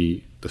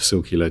the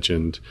Silkie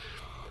legend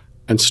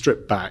and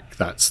strip back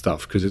that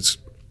stuff, because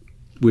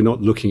we're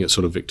not looking at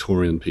sort of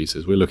Victorian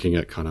pieces. We're looking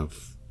at kind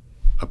of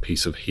a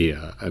piece of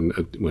here, and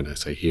when I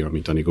say here, I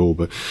mean Donegal,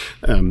 but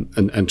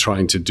and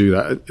trying to do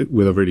that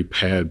with a really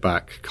pared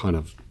back kind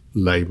of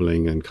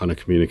labeling and kind of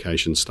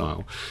communication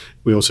style.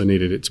 We also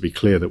needed it to be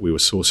clear that we were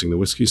sourcing the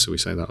whiskey, so we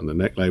say that on the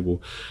neck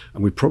label,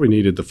 and we probably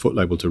needed the foot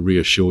label to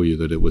reassure you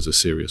that it was a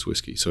serious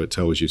whiskey, so it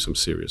tells you some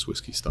serious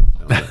whiskey stuff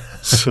out there.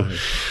 So,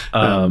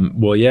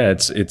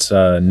 it's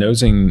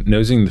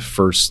nosing the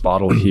first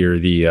bottle here,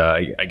 the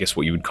I guess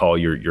what you would call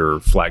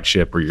your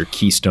flagship or your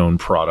keystone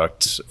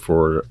product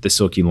for the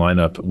Silkie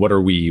lineup. What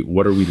are we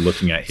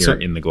looking at here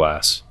in the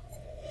glass?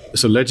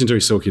 So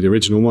Legendary Silkie, the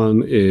original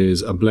one,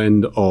 is a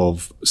blend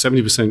of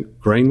 70%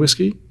 grain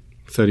whiskey,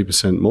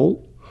 30%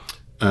 malt.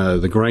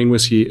 The grain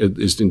whiskey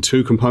is in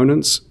two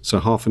components, so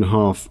half and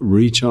half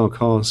rechar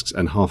casks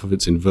and half of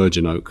it's in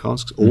virgin oak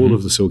casks. All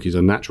of the Silkies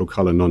are natural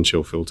color,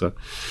 non-chill filter.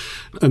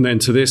 And then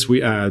to this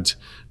we add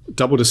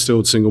double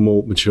distilled single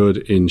malt matured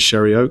in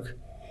sherry oak,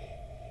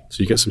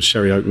 So you get some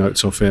sherry oak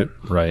notes off it.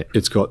 Right.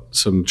 It's got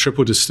some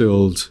triple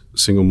distilled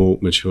single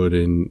malt matured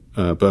in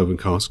bourbon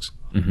casks.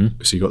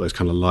 Mm-hmm. So you got those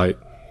kind of light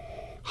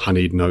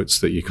honeyed notes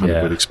that you kind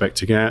of would expect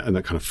to get, and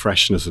that kind of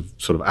freshness of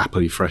sort of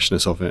appley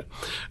freshness of it.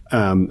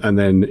 And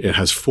then it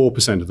has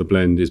 4% of the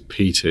blend is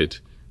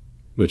peated,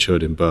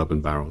 matured in bourbon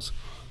barrels.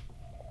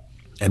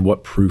 And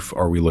what proof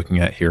are we looking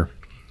at here?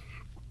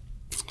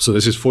 So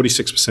this is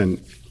 46%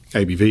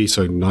 ABV,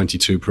 so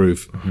 92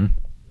 proof. Mm-hmm.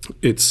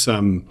 It's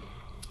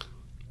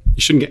you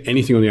shouldn't get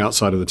anything on the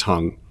outside of the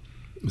tongue.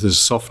 There's a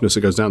softness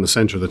that goes down the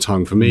center of the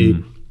tongue. For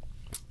me,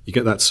 you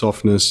get that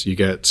softness. You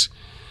get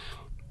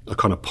a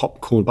kind of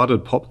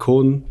buttered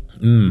popcorn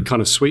kind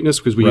of sweetness,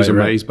 because we use a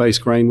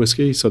maize-based grain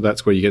whiskey, so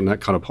that's where you're getting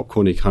that kind of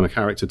popcorny kind of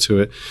character to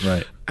it.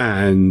 Right.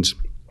 And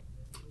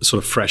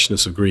sort of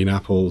freshness of green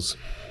apples.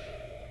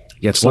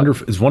 Yeah, it's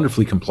wonderful. It's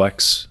wonderfully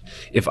complex.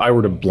 If I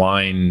were to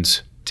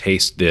blind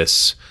taste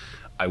this,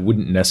 I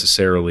wouldn't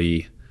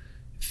necessarily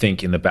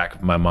think in the back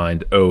of my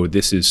mind, oh,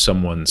 this is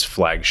someone's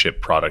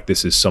flagship product.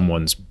 This is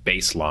someone's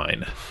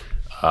baseline.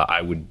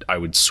 I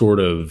would sort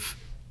of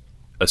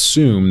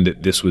assume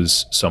that this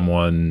was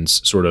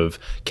someone's sort of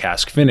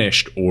cask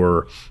finished,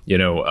 or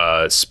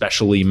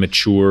specially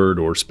matured,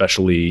 or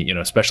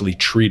specially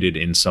treated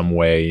in some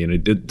way,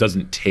 and it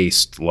doesn't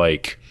taste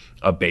like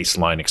a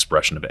baseline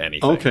expression of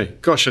anything. Okay,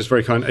 gosh, that's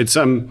very kind. It's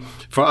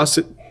for us,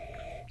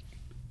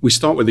 we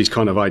start with these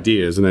kind of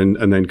ideas, and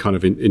then kind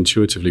of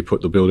intuitively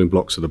put the building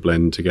blocks of the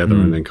blend together,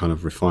 and then kind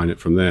of refine it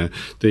from there.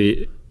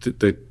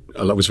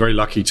 I was very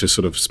lucky to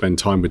sort of spend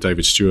time with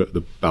David Stewart,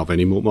 the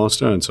Balvenie malt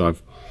master, and so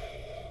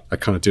I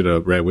kind of did a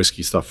rare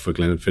whiskey stuff for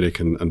Glenfiddich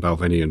and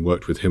Balvenie, and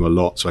worked with him a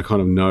lot. So I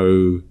kind of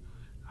know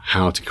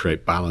how to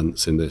create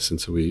balance in this. And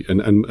so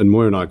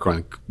Moira and I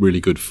are really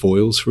good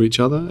foils for each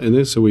other in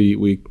this. So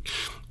we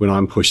when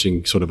I'm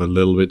pushing sort of a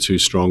little bit too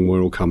strong,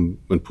 Moira will come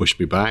and push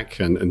me back.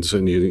 And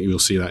certainly you'll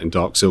see that in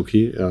Dark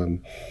Silkie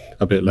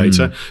a bit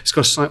later. It's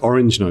got a slight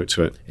orange note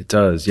to it. It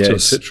does, yeah. Sort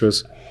of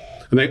citrus.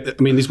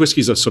 And these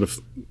whiskies are sort of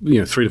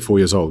 3 to 4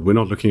 years old. We're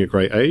not looking at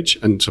great age.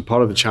 And so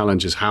part of the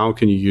challenge is, how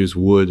can you use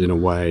wood in a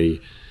way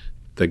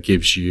that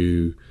gives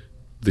you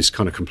this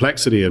kind of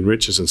complexity and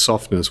richness and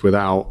softness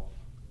without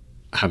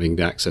having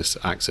the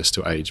access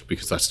to age,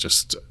 because that's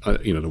just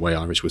the way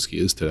Irish whiskey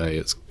is today.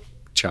 It's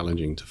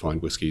challenging to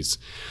find whiskies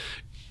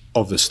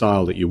of the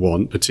style that you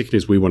want, particularly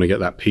as we want to get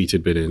that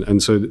peated bit in.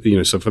 And so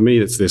so for me,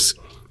 it's this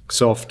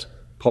soft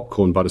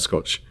popcorn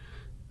butterscotch,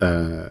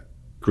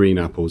 green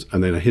apples,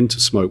 and then a hint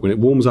of smoke when it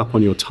warms up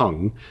on your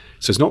tongue.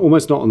 So it's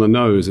almost not on the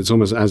nose, it's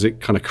almost as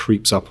it kind of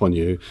creeps up on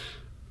you.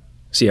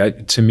 See,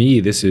 to me,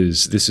 this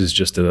is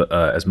just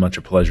as much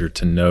a pleasure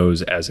to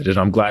nose as it is.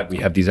 I'm glad we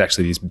have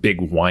these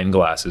big wine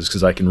glasses,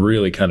 because I can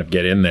really kind of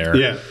get in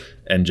there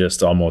and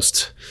just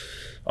almost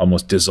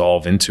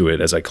dissolve into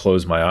it as I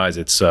close my eyes.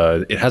 It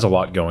has a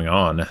lot going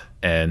on,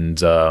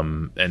 and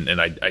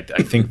I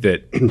think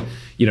that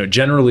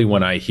generally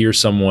when I hear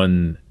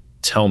someone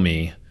tell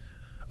me,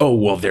 oh,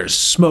 well, there's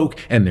smoke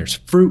and there's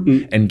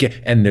fruit and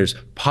there's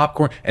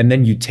popcorn, and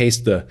then you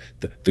taste the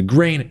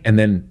grain, and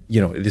then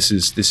this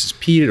is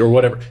peated or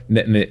whatever.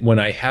 And when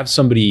I have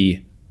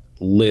somebody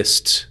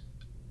list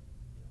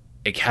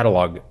a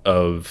catalog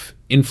of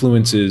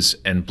influences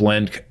and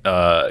blend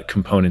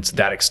components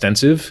that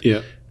extensive,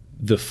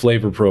 the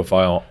flavor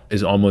profile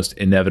is almost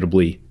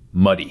inevitably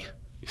muddy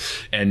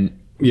and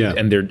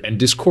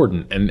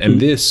discordant, and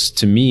this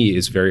to me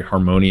is very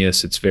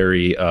harmonious. It's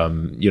very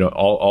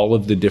all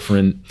of the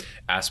different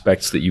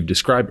aspects that you've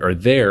described are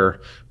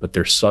there, but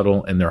they're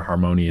subtle and they're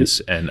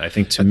harmonious. And I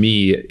think to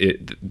me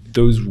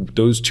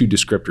those two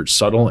descriptors,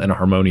 subtle and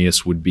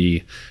harmonious, would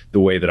be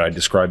the way that I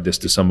describe this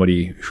to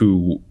somebody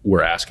who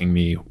were asking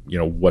me,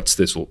 what's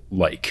this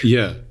like?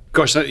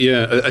 Gosh,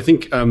 I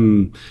think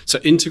so.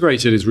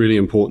 Integrated is really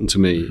important to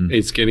me. Mm-hmm.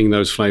 It's getting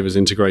those flavors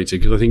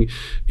integrated, because I think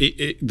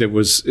there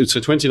was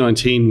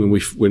 2019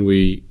 when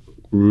we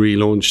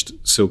relaunched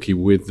Silkie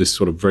with this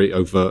sort of very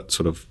overt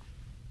sort of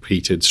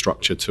peated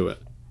structure to it.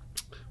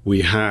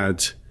 We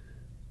had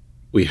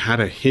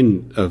a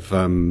hint of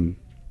there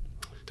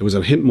was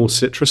a hint more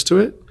citrus to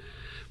it,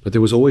 but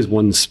there was always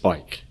one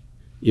spike.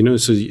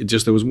 So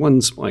there was one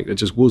spike that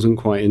just wasn't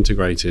quite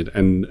integrated,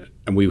 and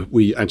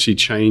we actually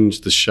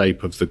changed the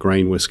shape of the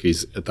grain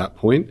whiskies at that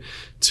point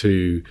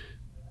to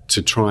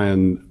try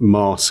and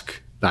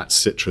mask that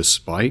citrus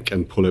spike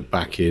and pull it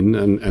back in,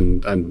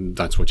 and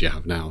that's what you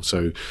have now.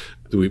 So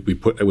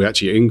we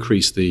actually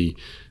increased the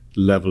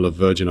level of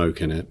virgin oak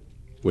in it,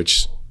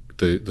 which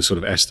the sort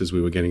of esters we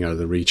were getting out of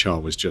the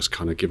rechar was just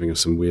kind of giving us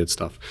some weird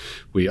stuff.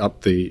 We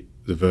upped the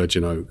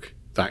virgin oak.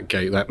 That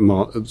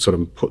sort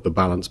of put the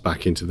balance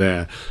back into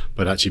there,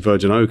 but actually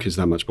virgin oak is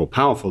that much more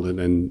powerful, and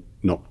then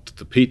knocked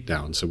the peat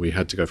down. So we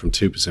had to go from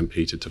 2%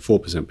 peated to 4%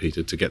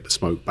 peated to get the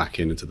smoke back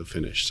into the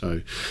finish.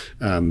 So,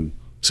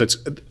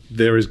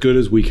 they're as good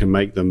as we can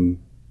make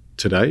them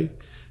today,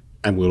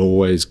 and we'll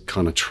always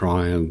kind of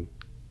try and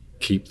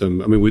keep them.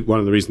 One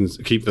of the reasons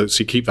keep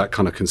that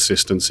kind of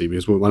consistency,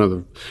 because one of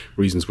the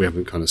reasons we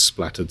haven't kind of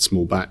splattered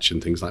small batch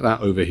and things like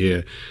that over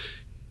here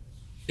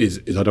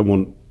is I don't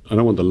want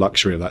the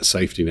luxury of that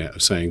safety net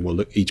of saying, well,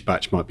 look, each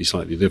batch might be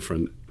slightly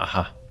different.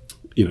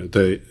 You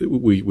know,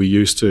 we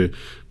used to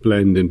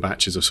blend in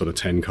batches of sort of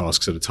 10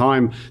 casks at a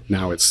time.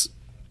 Now it's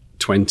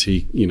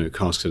 20,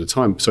 casks at a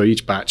time. So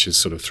each batch is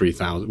sort of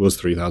 3,000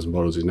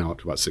 bottles, is now up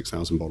to about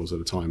 6,000 bottles at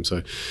a time.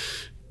 So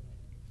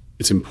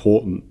it's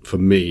important for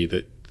me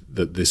that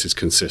this is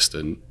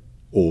consistent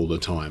all the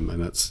time,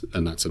 and that's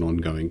an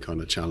ongoing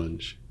kind of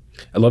challenge.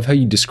 I love how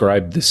you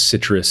described the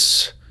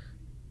citrus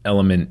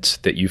element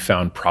that you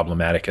found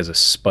problematic as a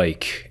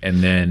spike,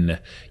 and then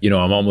I'm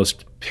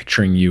almost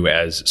picturing you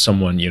as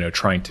someone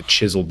trying to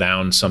chisel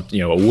down something,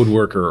 a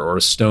woodworker or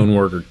a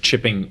stoneworker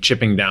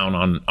chipping down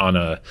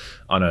on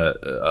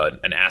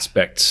an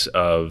aspect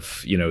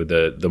of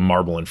the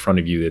marble in front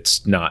of you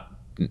that's not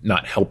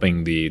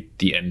helping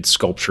the end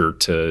sculpture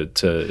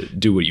to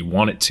do what you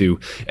want it to.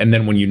 And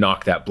then when you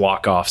knock that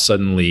block off,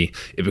 suddenly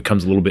it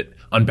becomes a little bit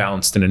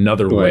unbalanced in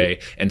another way.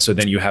 And so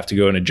then you have to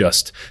go and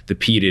adjust the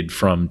peated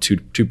from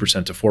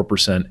 2% to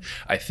 4%.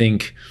 I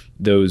think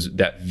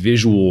that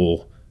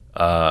visual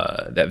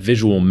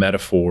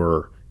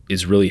metaphor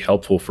is really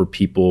helpful for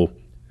people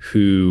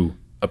who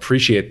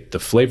appreciate the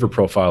flavor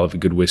profile of a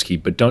good whiskey,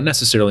 but don't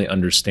necessarily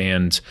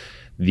understand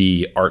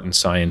the art and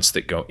science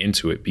that go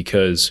into it,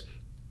 because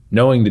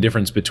knowing the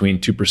difference between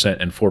 2%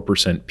 and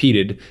 4%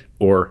 peated,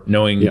 or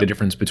knowing the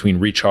difference between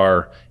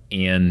rechar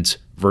and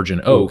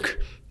virgin oak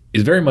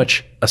is very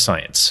much a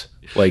science.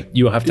 Like,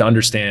 you have to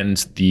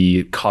understand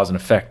the cause and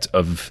effect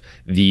of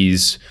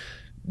these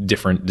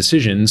different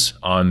decisions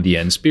on the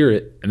end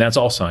spirit, and that's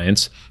all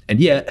science. And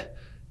yet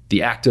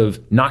the act of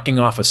knocking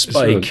off a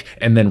spike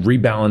and then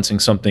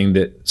rebalancing something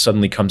that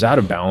suddenly comes out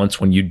of balance,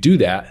 when you do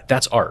that,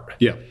 that's art.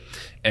 Yeah.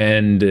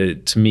 And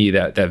to me,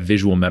 that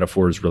visual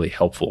metaphor is really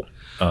helpful.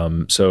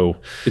 So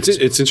it's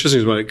interesting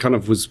as well. It kind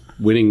of was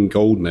winning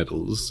gold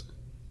medals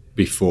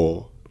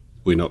before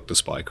we knocked the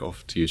spike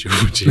off, to use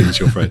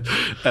your phrase.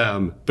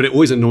 But it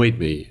always annoyed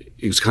me.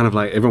 It was kind of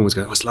like everyone was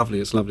going, "Oh, it's lovely,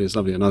 it's lovely, it's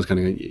lovely," and I was kind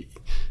of going,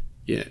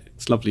 "Yeah,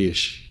 it's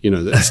lovely-ish."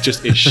 It's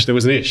just ish. There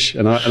was an ish,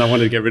 and I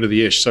wanted to get rid of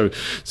the ish.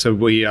 So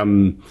we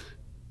and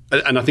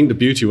I think the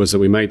beauty was that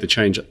we made the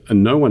change,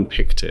 and no one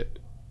picked it.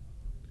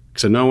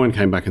 So no one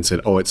came back and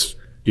said, "Oh, it's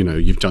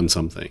you've done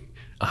something,"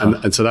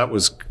 and so that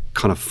was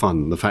kind of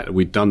fun. The fact that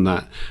we'd done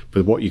that,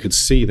 but what you could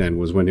see then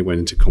was when it went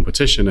into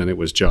competition and it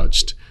was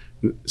judged.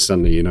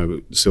 Suddenly,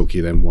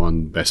 Silkie then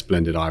won Best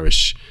Blended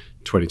Irish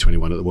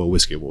 2021 at the World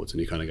Whiskey Awards, and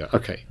you kind of go,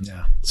 okay.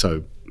 Yeah.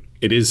 So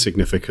it is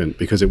significant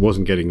because it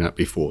wasn't getting that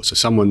before. So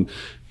someone,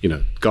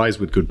 guys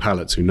with good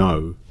palates who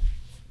know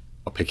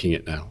are picking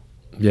it now.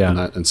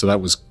 Yeah. And so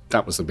that was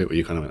the bit where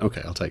you kind of went,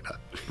 okay, I'll take that.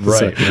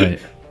 Right,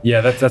 right. Yeah,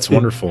 that's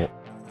wonderful.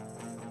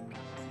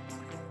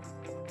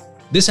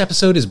 This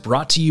episode is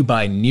brought to you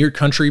by Near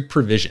Country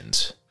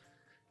Provisions.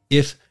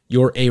 If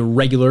you're a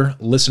regular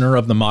listener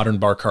of the Modern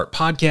Bar Cart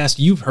podcast,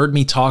 you've heard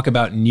me talk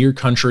about Near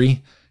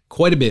Country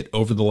quite a bit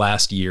over the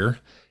last year,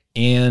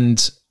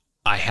 and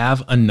I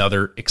have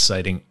another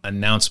exciting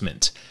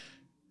announcement.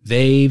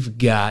 They've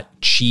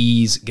got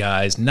cheese,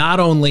 guys. Not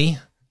only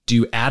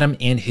do Adam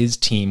and his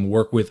team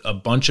work with a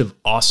bunch of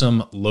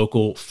awesome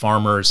local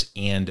farmers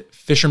and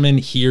fishermen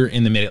here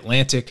in the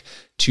Mid-Atlantic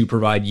to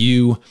provide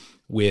you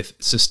with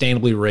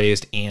sustainably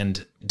raised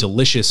and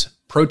delicious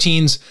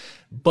proteins,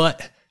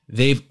 but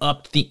they've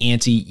upped the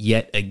ante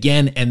yet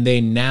again, and they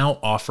now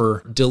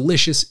offer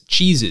delicious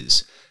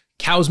cheeses,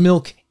 cow's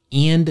milk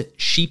and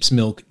sheep's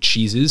milk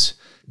cheeses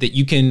that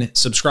you can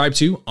subscribe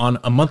to on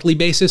a monthly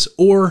basis,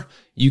 or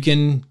you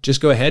can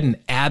just go ahead and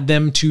add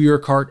them to your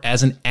cart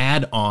as an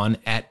add-on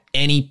at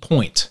any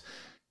point.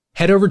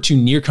 Head over to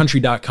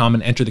nearcountry.com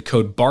and enter the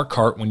code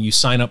BARCART when you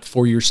sign up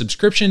for your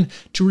subscription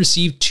to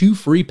receive 2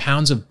 free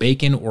pounds of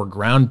bacon or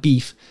ground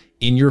beef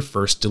in your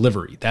first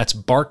delivery. That's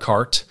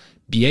BARCART,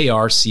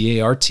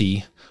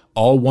 BARCART,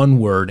 all one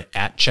word,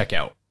 at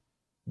checkout.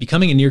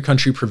 Becoming a Near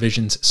Country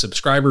Provisions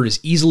subscriber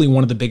is easily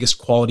one of the biggest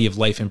quality of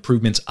life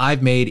improvements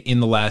I've made in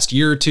the last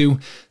year or two,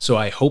 so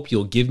I hope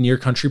you'll give Near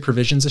Country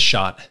Provisions a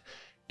shot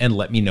and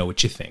let me know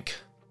what you think.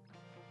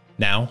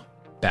 Now,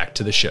 back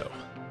to the show.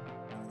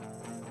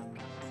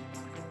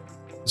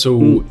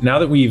 So now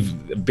that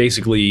we've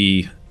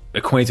basically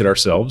acquainted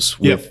ourselves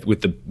with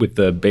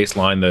the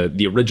baseline,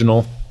 the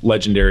original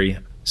legendary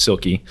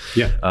Silkie,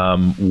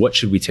 what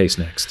should we taste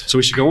next? So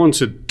we should go on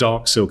to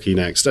dark Silkie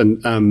next,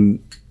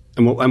 and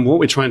what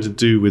we're trying to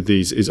do with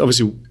these is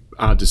obviously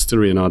our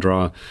distillery and our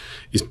drawer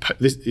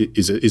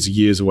is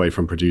years away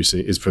from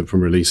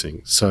from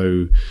releasing.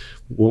 So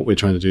what we're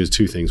trying to do is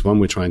 2 things. One,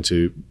 we're trying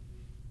to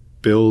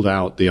build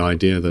out the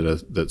idea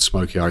that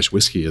smoky Irish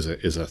whiskey is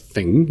a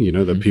thing,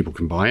 that people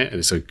can buy it, and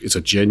it's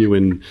a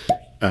genuine,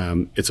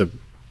 it's a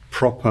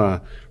proper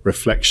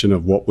reflection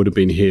of what would have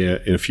been here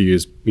in a few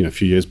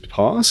years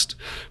past,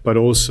 but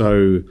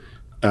also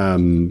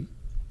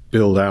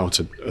build out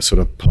a sort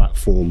of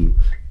platform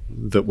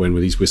that when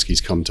these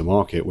whiskies come to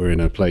market, we're in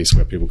a place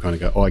where people kind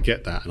of go, oh, I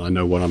get that, and I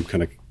know what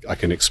I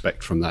can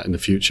expect from that in the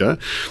future.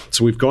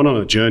 So we've gone on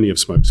a journey of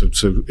smoke.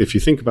 So if you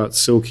think about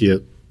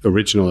Silkie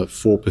original at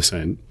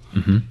 4%,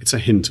 it's a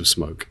hint of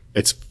smoke.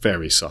 It's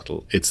very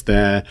subtle. It's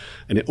there,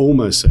 and it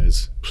almost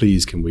says,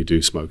 "Please, can we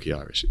do smoky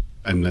Irish?"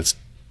 And let's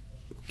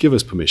give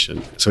us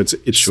permission. So it's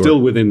Sure.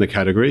 still within the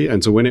category.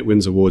 And so when it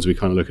wins awards, we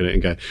kind of look at it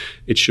and go,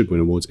 "It should win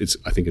awards."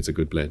 I think it's a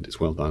good blend.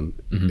 It's well done.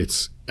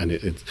 It's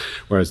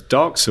whereas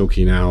Dark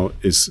Silkie now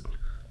is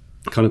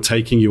kind of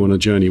taking you on a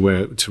journey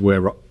where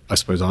I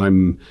suppose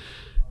I'm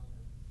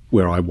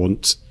where I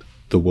want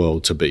the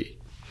world to be.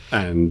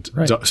 And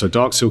Right. so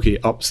Dark Silkie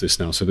ups this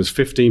now. So there's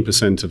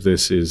 15% of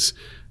this is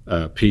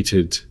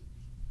peated,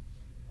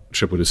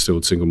 triple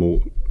distilled single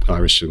malt,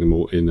 Irish single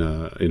malt in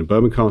a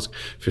bourbon cask.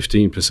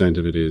 15%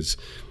 of it is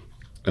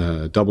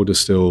double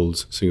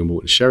distilled single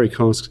malt in sherry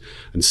casks,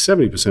 and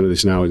 70% of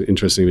this now,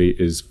 interestingly,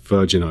 is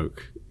virgin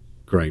oak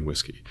grain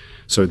whiskey.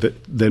 So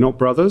they're not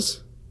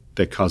brothers;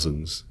 they're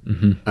cousins.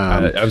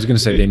 I was going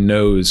to say they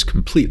nose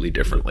completely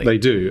differently. They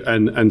do,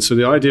 and so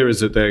the idea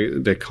is that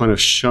they're kind of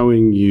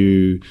showing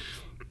you.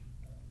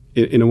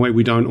 In a way,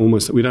 we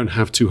don't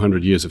have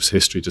 200 years of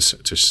history to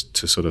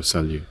sort of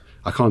sell you.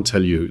 I can't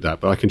tell you that,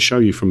 but I can show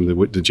you from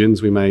the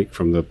gins we make,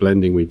 from the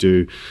blending we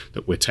do,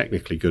 that we're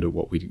technically good at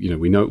what we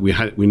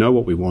know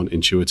what we want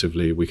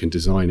intuitively. We can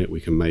design it,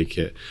 we can make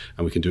it,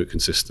 and we can do it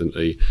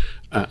consistently,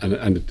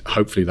 and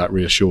hopefully that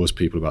reassures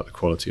people about the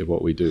quality of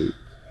what we do.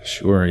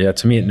 Sure. Yeah.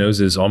 To me, it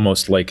noses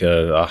almost like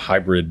a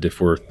hybrid.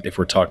 If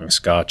we're talking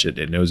Scotch,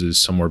 it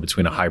noses somewhere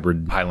between a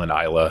hybrid Highland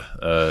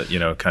Isla.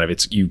 Kind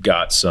of you've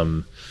got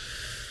some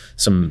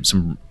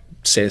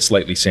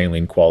slightly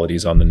saline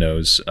qualities on the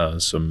nose.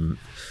 Some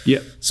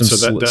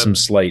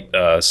slight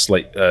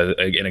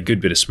and a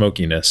good bit of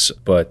smokiness,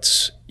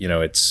 but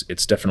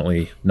it's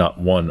definitely not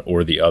one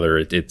or the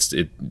other.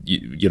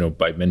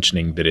 By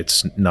mentioning that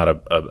it's not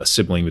a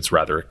sibling, it's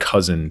rather a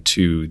cousin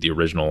to the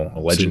original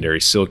legendary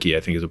Silkie,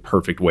 I think is a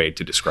perfect way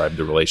to describe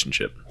the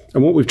relationship.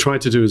 And what we've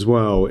tried to do as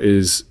well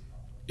is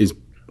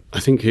I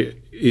think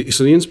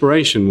so the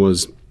inspiration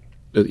was,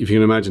 if you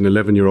can imagine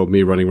 11-year-old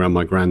me running around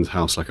my grand's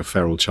house like a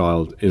feral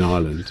child in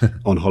Ireland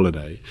on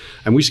holiday.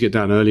 And we used to get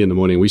down early in the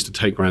morning. We used to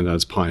take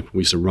granddad's pipe. We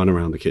used to run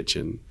around the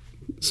kitchen,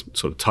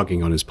 sort of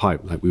tugging on his pipe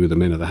like we were the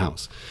men of the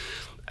house.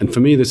 And for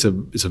me, it's a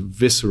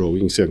visceral, you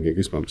can see I can get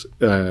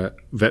goosebumps,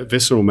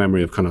 visceral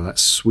memory of kind of that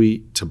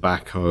sweet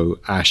tobacco,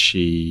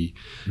 ashy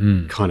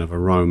kind of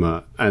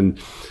aroma. And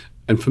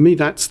for me,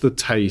 that's the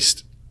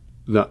taste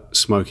that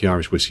smoky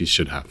Irish whiskey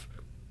should have.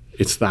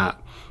 It's that.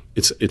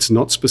 It's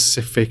not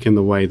specific in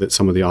the way that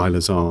some of the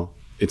Islas are.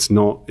 It's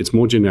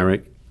more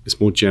generic,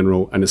 it's more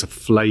general, and it's a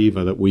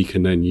flavor that we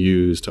can then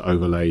use to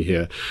overlay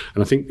here.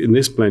 And I think in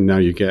this blend now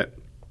you get,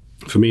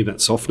 for me,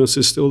 that softness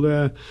is still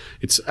there.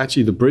 It's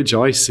actually the bridge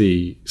I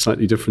see,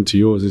 slightly different to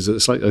yours, is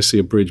it's like I see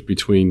a bridge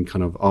between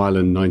kind of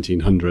Ireland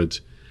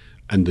 1900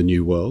 and the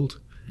New World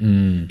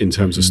in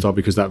terms of style,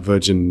 because that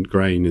virgin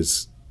grain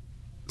is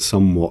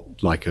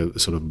somewhat like a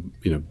sort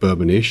of,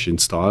 bourbon-ish in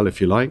style,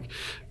 if you like.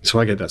 So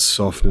I get that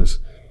softness.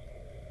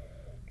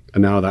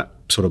 And now that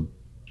sort of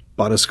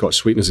butterscotch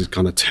sweetness is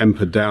kind of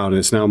tempered down. And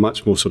it's now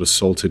much more sort of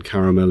salted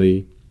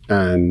caramelly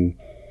and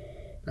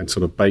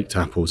sort of baked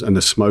apples. And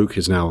the smoke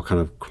is now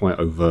kind of quite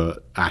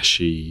overt,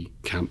 ashy,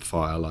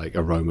 campfire-like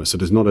aroma. So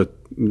there's no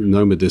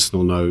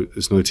medicinal note,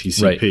 there's no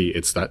TCP. Right.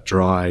 It's that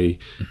dry,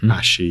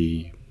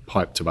 ashy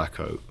pipe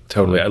tobacco.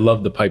 Totally. I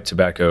love the pipe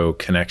tobacco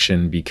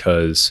connection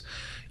because,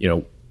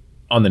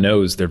 on the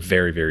nose, they're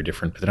very, very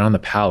different. But then on the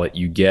palate,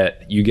 you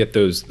get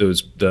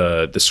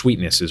the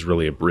sweetness is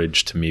really a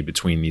bridge to me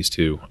between these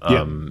two.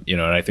 And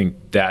I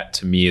think that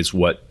to me is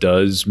what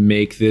does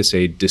make this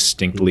a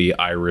distinctly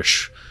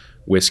Irish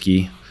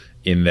whiskey,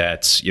 in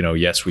that,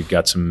 yes, we've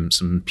got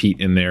some peat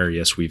in there.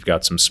 Yes, we've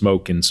got some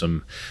smoke and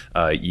some,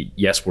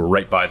 yes, we're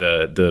right by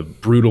the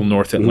brutal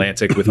North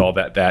Atlantic with all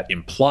that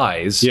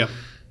implies. Yeah.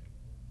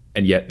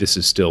 And yet this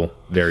is still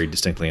very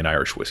distinctly an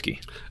Irish whiskey.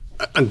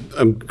 And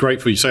I'm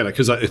grateful you say that,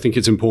 because I think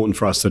it's important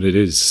for us that it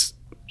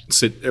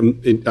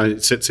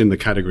sits in the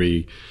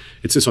category.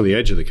 It sits on the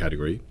edge of the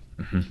category,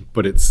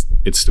 but it's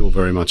still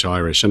very much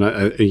Irish. And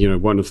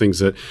one of the things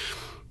that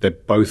they're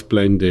both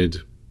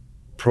blended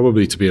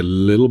probably to be a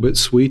little bit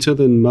sweeter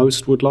than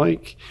most would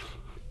like.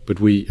 But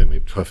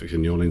perfect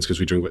in New Orleans,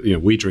 because we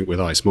drink with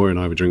ice. Moira and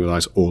I would drink with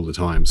ice all the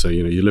time. So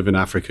you live in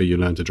Africa, you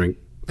learn to drink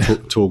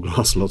tall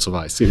glass, lots of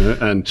ice.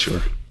 And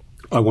sure,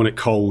 I want it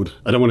cold.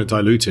 I don't want it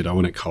diluted. I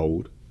want it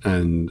cold.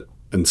 And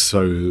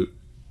so,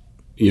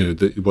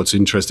 what's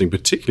interesting,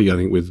 particularly I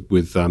think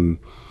with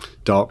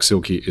Dark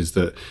Silkie, is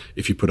that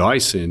if you put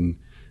ice in,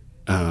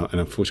 and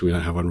unfortunately we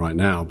don't have one right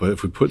now, but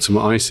if we put some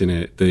ice in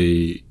it,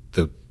 the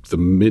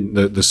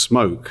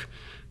smoke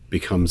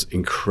becomes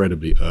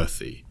incredibly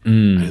earthy,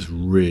 and it's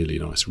really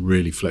nice,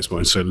 really flexible,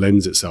 and so it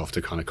lends itself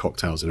to kind of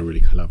cocktails in a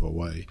really clever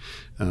way.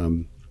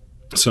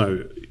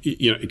 So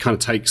it kind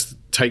of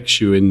takes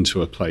you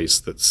into a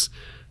place that's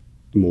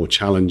more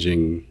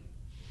challenging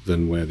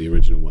than where the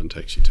original one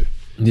takes you to.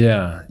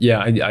 Yeah.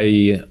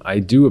 I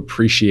do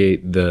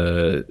appreciate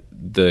the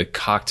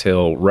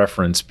cocktail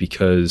reference,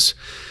 because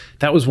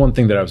that was one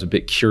thing that I was a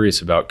bit curious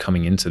about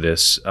coming into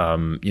this.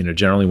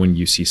 Generally when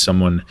you see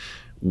someone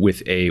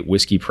with a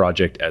whiskey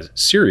project as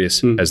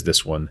serious as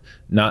this one,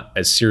 not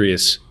as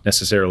serious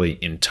necessarily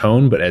in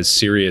tone, but as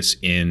serious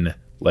in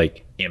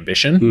like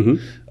ambition.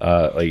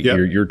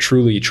 You're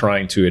truly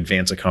trying to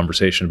advance a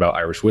conversation about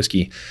Irish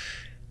whiskey.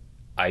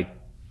 I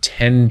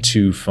tend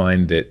to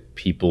find that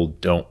people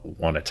don't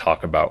want to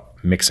talk about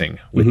mixing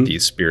with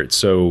these spirits.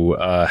 So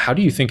how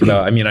do you think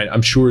about,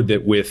 I'm sure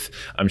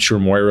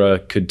Moira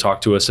could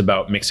talk to us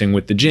about mixing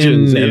with the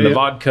gin and the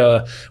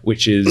vodka,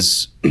 which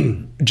is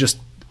just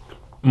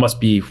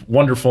must be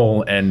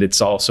wonderful. And it's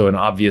also an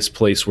obvious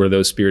place where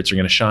those spirits are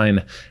going to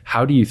shine.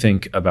 How do you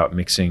think about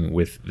mixing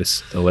with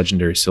the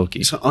legendary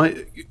Silkie?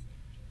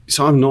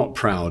 So I'm not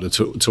proud at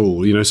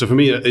all. So for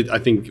me, I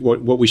think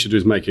what we should do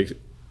is make it,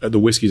 the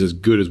whiskeys as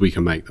good as we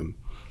can make them.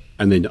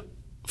 And then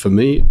for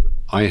me,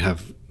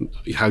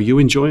 how you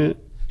enjoy it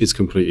is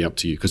completely up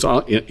to you. Because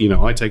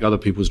I take other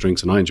people's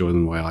drinks and I enjoy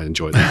them the way I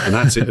enjoy them. And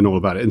that's it and all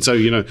about it. And so,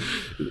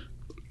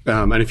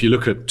 and if you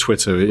look at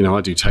Twitter,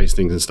 I do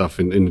tastings and stuff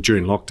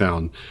during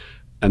lockdown,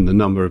 and the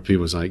number of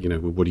people is like,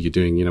 what are you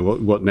doing?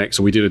 What next?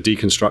 So we did a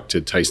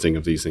deconstructed tasting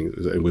of these things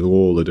with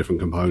all the different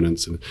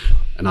components, and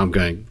I'm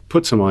going,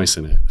 put some ice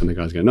in it, and the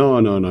guys go, no,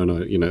 and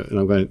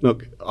I'm going,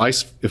 look,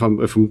 ice. If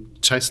I'm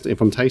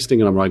tasting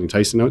and I'm writing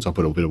tasting notes, I'll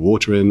put a bit of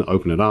water in,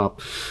 open it up,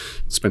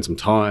 spend some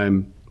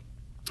time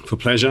for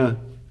pleasure.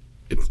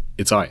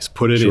 It's ice.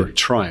 Put it in,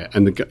 try it.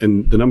 And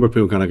the number of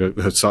people kind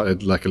of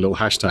started like a little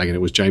hashtag, and it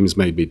was James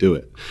made me do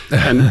it.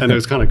 And it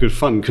was kind of good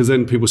fun because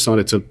then people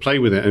started to play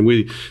with it. And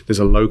there's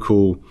a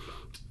local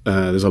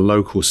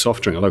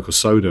soft drink, a local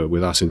soda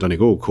with us in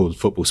Donegal called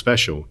Football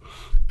Special.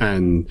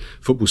 And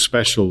Football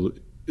Special,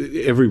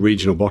 every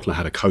regional bottler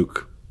had a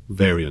Coke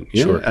variant.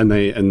 Yeah? Sure.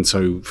 And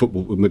so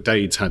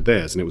McDade's had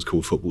theirs, and it was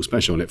called Football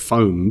Special, and it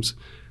foams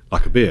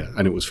like a beer,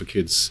 and it was for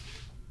kids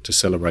to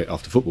celebrate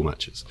after football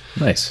matches.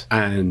 Nice.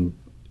 And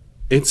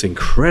it's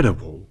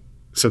incredible.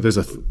 So there's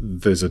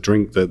a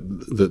drink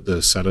that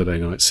the Saturday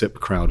night sip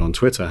crowd on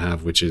Twitter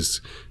have, which is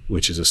a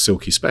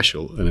Silkie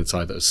Special, and it's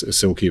either a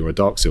Silkie or a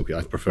dark Silkie.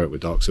 I prefer it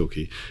with dark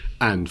Silkie,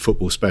 and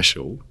Football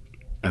Special,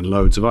 and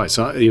loads of ice.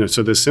 So,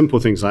 so there's simple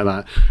things like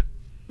that.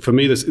 For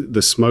me,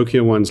 the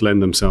smokier ones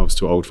lend themselves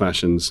to old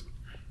fashions,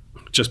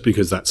 just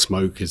because that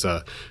smoke is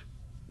a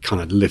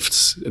kind of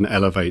lifts and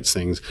elevates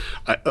things.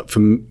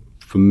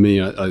 For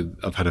me,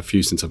 I've had a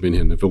few since I've been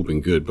here, and they've all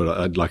been good, but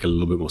I'd like a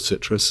little bit more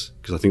citrus,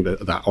 because I think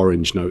that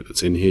orange note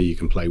that's in here, you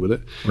can play with it.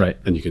 Right.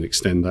 And you can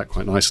extend that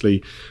quite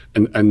nicely.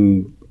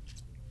 And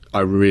I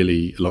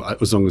really,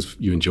 as long as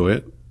you enjoy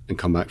it and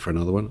come back for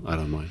another one, I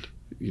don't mind.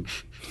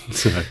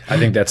 So. I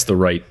think that's the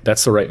right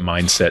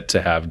mindset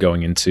to have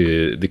going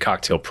into the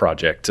cocktail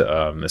project,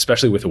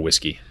 especially with a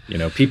whiskey.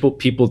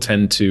 People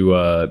tend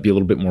to be a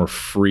little bit more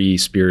free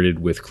spirited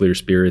with clear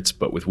spirits,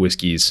 but with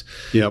whiskeys,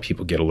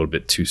 people get a little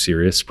bit too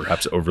serious,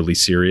 perhaps overly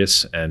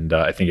serious. And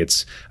I think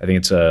it's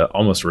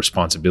almost a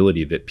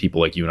responsibility that people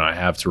like you and I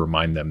have to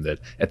remind them that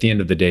at the end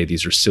of the day,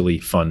 these are silly,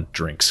 fun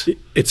drinks.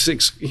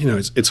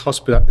 It's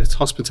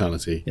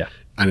hospitality,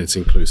 and it's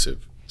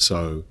inclusive.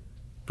 So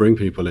bring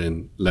people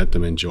in, let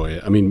them enjoy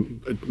it. I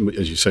mean,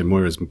 as you say,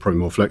 Moira's probably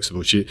more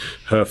flexible.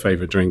 Her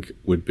favorite drink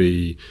would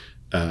be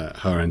her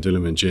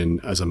Andouillemain gin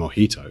as a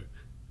mojito.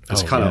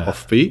 It's kind of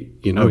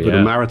offbeat, but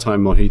a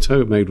maritime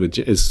mojito made with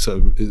gin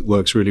it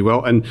works really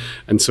well.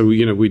 And so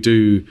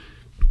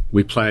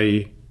we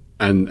play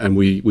and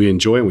we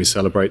enjoy and we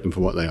celebrate them for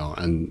what they are.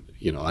 And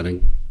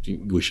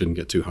we shouldn't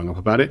get too hung up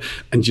about it.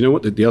 And you know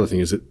what? The other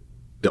thing is that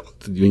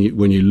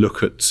when you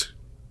look at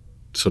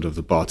sort of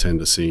the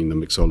bartender scene, the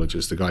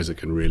mixologists, the guys that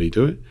can really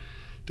do it,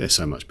 they're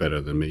so much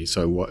better than me.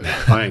 So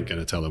I ain't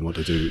going to tell them what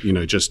to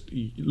do. Just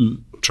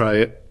try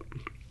it,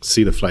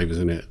 see the flavors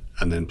in it,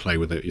 and then play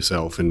with it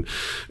yourself. And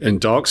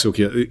dark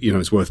Silkie,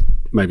 it's worth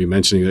maybe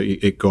mentioning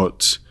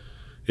that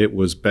it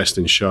was best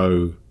in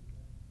show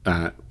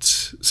at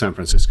San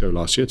Francisco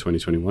last year,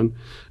 2021,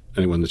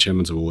 and it won the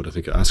Chairman's Award, I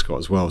think, at Ascot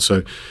as well.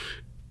 So.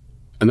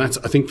 And I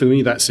think for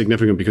me, that's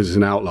significant because it's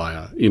an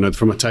outlier.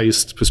 From a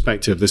taste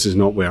perspective, this is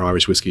not where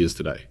Irish whiskey is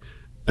today.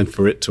 And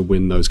for it to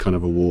win those kind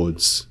of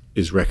awards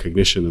is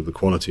recognition of the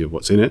quality of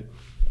what's in it.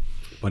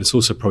 But it's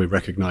also probably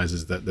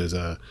recognizes that there's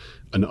an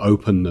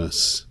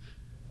openness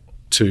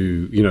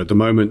to, at the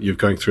moment you're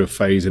going through a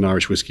phase in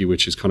Irish whiskey,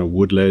 which is kind of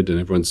wood-led and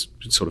everyone's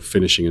sort of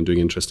finishing and doing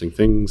interesting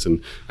things. And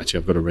actually,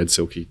 I've got a red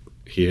Silkie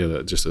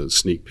here, just a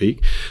sneak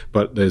peek.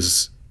 But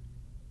there's,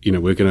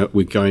 we're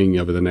going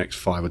over the next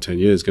 5 or 10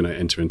 years, going to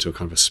enter into a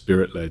kind of a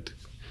spirit-led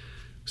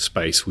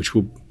space, which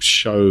will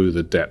show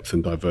the depth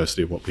and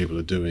diversity of what people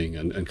are doing,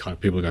 and kind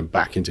of people are going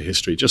back into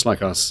history, just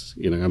like us,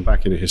 going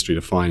back into history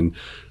to find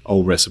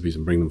old recipes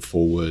and bring them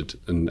forward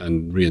and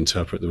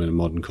reinterpret them in a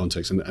modern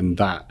context, and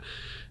that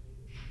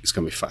is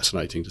going to be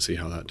fascinating to see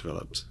how that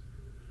develops.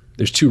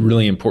 There's two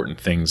really important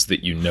things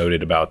that you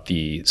noted about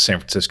the San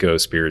Francisco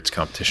Spirits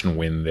Competition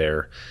win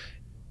there,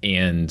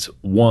 and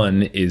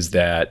one is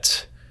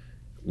that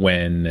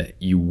when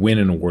you win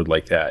an award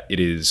like that, it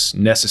is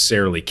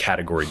necessarily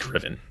category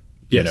driven.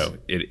 Yes.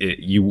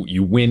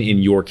 You win in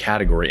your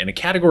category, and a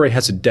category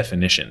has a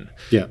definition.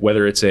 Yeah.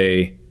 Whether it's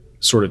a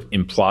sort of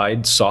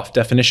implied soft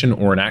definition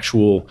or an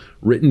actual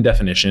written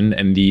definition.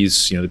 And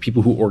these, the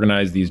people who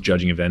organize these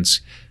judging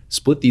events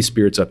split these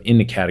spirits up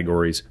into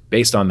categories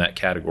based on that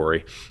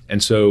category.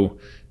 And so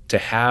to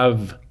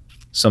have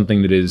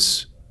something that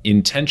is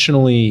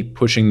intentionally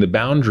pushing the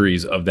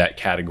boundaries of that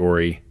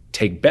category,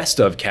 take best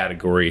of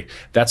category,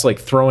 that's like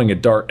throwing a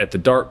dart at the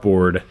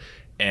dartboard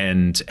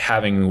and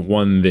having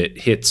one that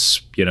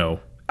hits,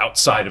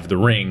 outside of the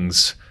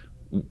rings,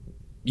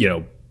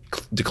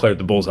 declared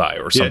the bullseye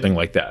or something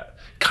like that.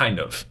 Kind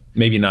of,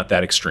 maybe not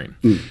that extreme.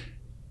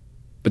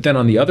 But then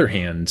on the other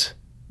hand,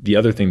 the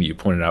other thing that you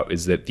pointed out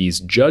is that these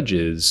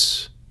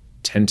judges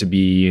tend to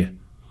be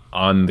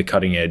on the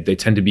cutting edge. They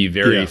tend to be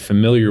very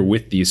familiar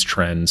with these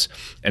trends.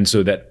 And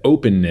so that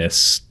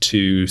openness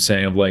to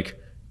saying of like,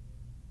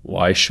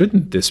 why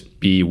shouldn't this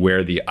be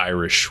where the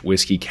Irish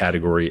whiskey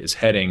category is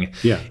heading?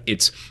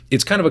 It's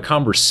kind of a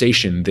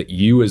conversation that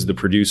you as the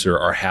producer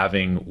are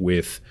having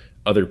with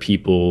other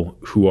people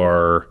who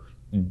are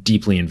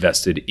deeply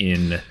invested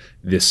in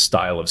this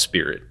style of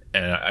spirit.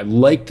 And I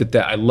like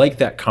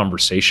that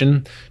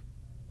conversation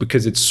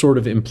because it's sort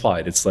of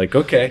implied. It's like,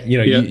 okay,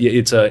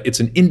 it's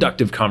an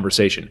inductive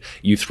conversation.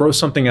 You throw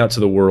something out to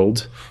the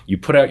world, you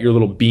put out your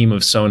little beam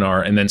of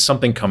sonar, and then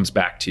something comes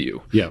back to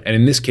you. And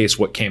in this case,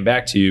 what came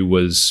back to you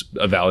was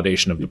a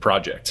validation of the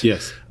project.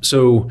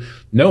 So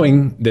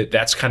knowing that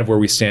that's kind of where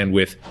we stand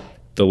with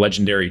the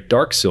legendary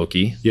Dark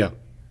Silkie,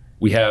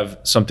 we have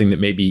something that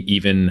may be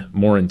even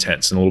more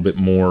intense and a little bit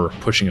more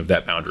pushing of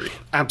that boundary.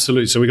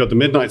 Absolutely. So we got the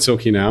Midnight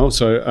Silkie now.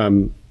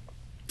 So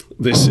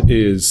this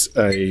is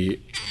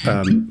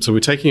so we're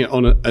taking it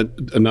on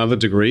another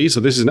degree. So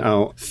this is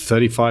now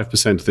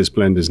 35% of this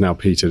blend is now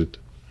peated,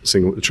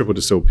 triple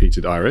distilled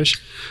peated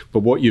Irish. But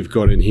what you've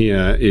got in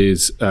here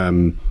is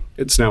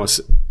it's now,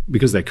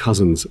 because they're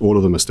cousins, all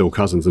of them are still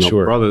cousins and not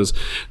brothers.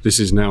 This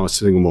is now a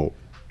single malt.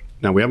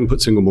 Now we haven't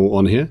put single malt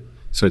on here.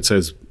 So it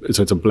says, it's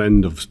a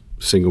blend of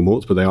single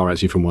malts, but they are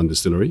actually from one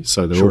distillery.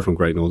 So they're all from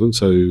Great Northern.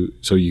 So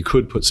you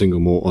could put single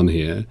malt on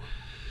here.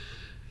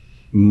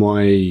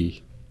 My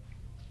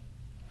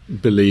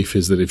belief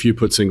is that if you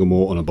put single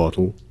malt on a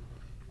bottle,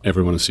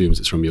 everyone assumes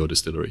it's from your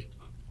distillery.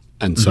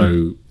 And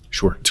so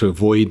to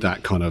avoid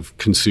that kind of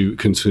consumer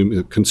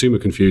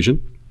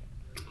confusion,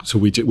 so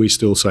we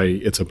still say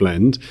it's a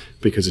blend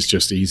because it's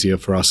just easier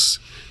for us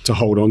to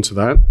hold on to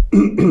that.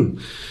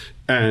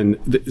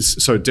 And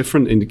so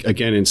different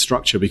in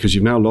structure because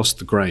you've now lost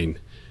the grain.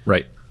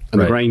 Right.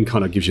 And the grain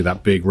kind of gives you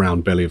that big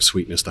round belly of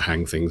sweetness to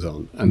hang things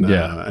on. And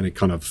it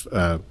kind of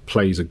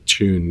plays a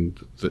tune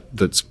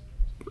that's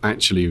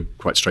actually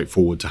quite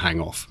straightforward to hang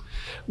off.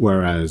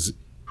 Whereas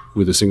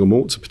with the single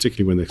malts,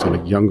 particularly when they're kind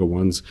of younger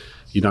ones,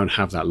 you don't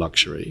have that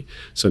luxury.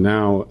 So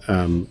now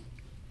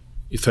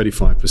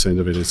 35%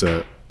 of it is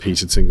a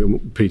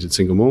peated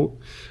single malt.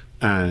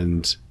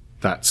 And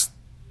that's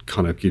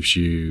kind of gives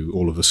you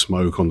all of the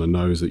smoke on the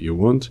nose that you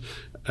want.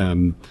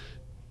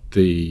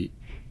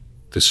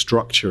 The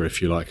structure,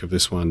 if you like, of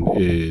this one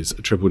is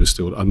a triple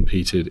distilled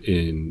unpeated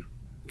in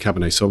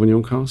Cabernet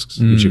Sauvignon casks,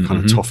 which are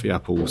kind of toffee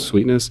apple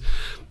sweetness,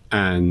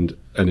 and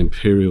an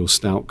imperial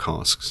stout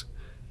casks,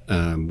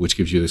 which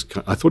gives you this.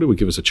 I thought it would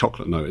give us a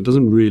chocolate note. It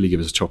doesn't really give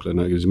us a chocolate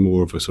note. It gives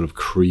more of a sort of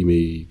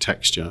creamy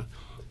texture,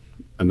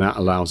 and that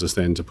allows us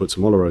then to put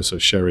some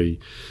Oloroso sherry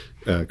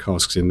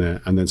casks in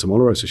there, and then some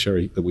Oloroso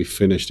sherry that we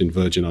finished in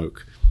virgin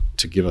oak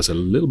to give us a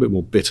little bit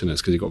more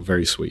bitterness because it got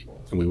very sweet,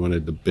 and we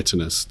wanted the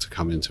bitterness to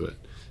come into it.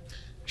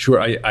 Sure.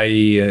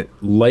 I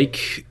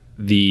like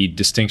the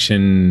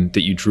distinction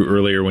that you drew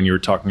earlier when you were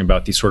talking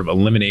about the sort of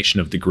elimination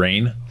of the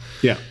grain.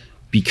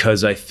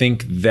 Because I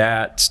think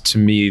that to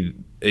me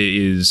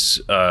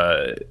is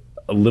a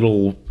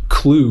little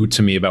clue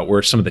to me about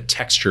where some of the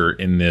texture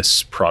in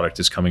this product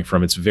is coming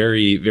from. It's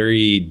very,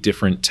 very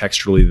different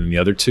texturally than the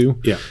other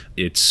two.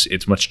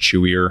 It's much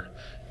chewier,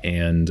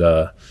 and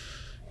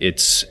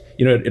it's,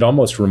 it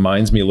almost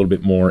reminds me a little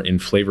bit more in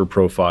flavor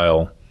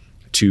profile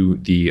to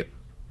the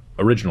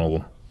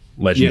original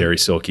legendary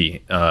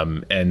Silkie.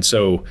 And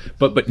so,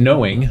 but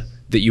knowing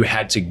that you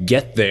had to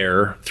get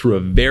there through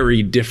a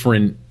very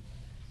different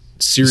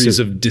series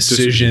of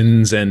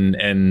decisions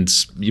and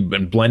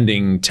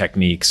blending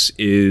techniques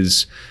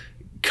is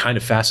kind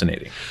of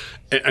fascinating.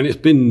 And it's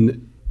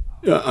been,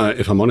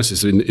 if I'm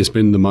honest, it's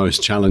been the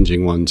most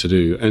challenging one to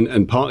do.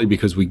 And partly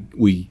because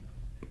we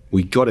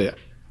got it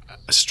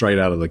straight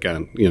out of the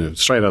gun,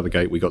 straight out of the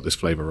gate, we got this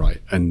flavor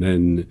right. And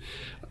then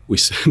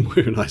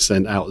I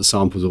sent out the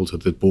samples all to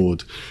the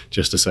board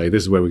just to say,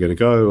 this is where we're going to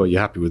go. Are you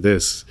happy with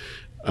this?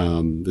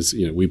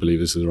 We believe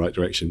this is the right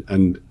direction.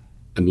 And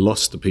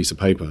lost a piece of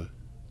paper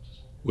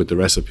with the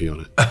recipe on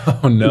it.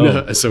 Oh,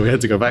 no. So we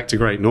had to go back to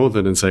Great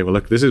Northern and say, well,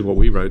 look, this is what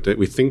we wrote.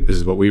 We think this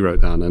is what we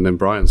wrote down. And then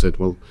Brian said,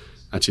 well,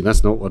 actually,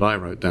 that's not what I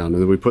wrote down.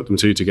 And then we put them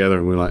two together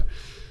and we're like,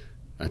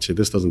 actually,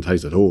 this doesn't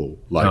taste at all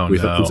like we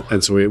thought.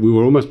 And so we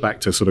were almost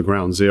back to sort of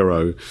ground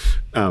zero.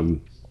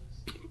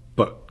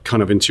 But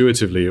kind of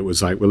intuitively, it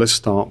was like, well, let's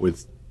start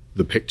with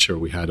the picture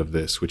we had of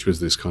this, which was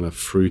this kind of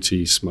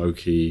fruity,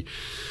 smoky,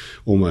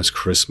 almost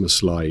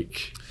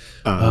Christmas-like.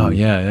 So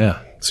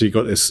you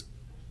got this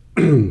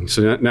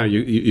So now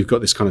you've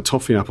got this kind of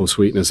toffee apple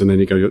sweetness, and then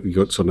you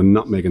got sort of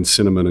nutmeg and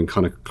cinnamon and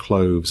kind of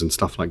cloves and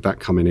stuff like that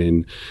coming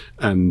in,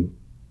 and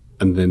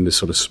then this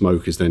sort of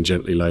smoke is then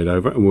gently laid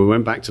over. And when we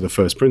went back to the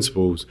first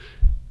principles,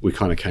 we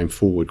kind of came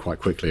forward quite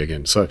quickly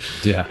again. So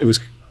it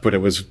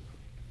was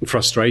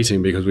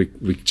frustrating because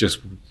we just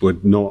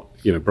would not,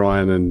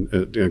 Brian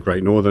and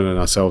Great Northern and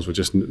ourselves were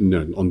just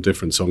on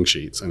different song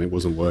sheets, and it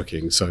wasn't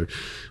working. So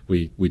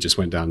we just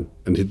went down.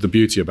 And the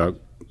beauty about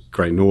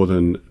Great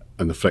Northern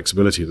and the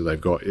flexibility that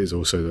they've got is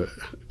also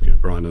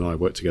that Brian and I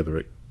worked together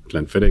at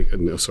Glenfiddich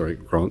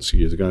and Grants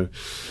years ago.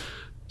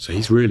 So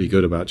he's really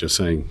good about just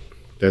saying,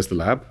 "There's the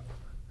lab,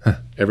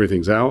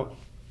 everything's out."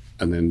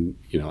 And then,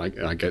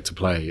 I get to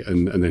play,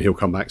 and then he'll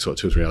come back sort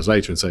of 2 or 3 hours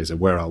later and say, "So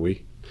where are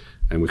we?"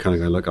 And we kind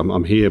of go, "Look,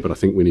 I'm here, but I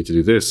think we need to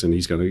do this." And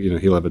he's going to,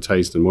 he'll have a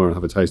taste, and Moira will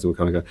have a taste, and we'll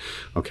kind of go,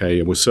 "Okay,"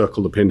 and we'll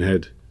circle the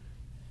pinhead,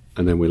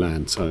 and then we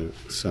land. So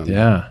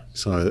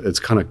it's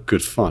kind of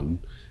good fun.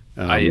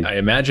 I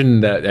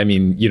imagine that. I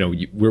mean,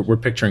 we're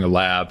picturing a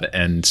lab,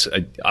 and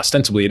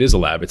ostensibly it is a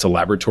lab. It's a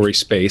laboratory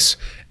space,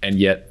 and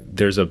yet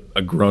there's a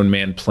grown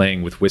man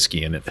playing with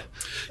whiskey in it.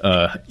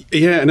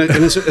 And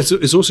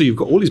it's also, you've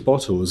got all these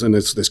bottles, and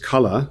there's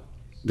color,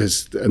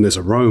 there's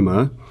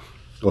aroma.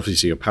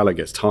 Obviously, your palate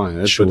gets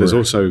tired, but there's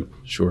also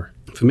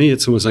For me,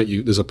 it's almost like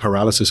there's a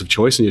paralysis of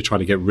choice, and you're trying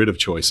to get rid of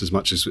choice as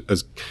much as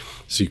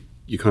so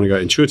you kind of go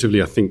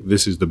intuitively. I think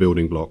this is the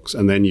building blocks,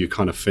 and then you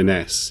kind of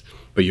finesse.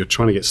 But you're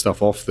trying to get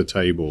stuff off the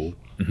table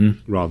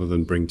rather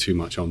than bring too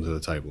much onto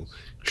the table.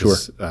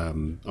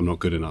 I'm not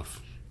good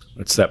enough.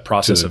 It's that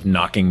process of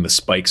knocking the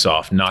spikes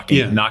off,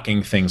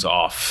 knocking things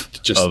off.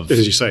 Just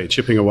as you say,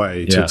 chipping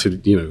away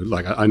to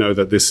like I know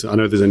there's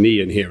a knee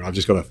in here. I've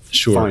just got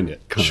to find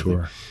it.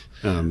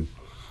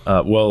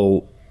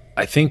 Well,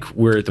 I think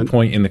we're at the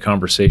point in the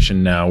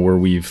conversation now where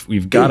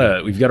we've got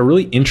a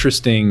really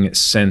interesting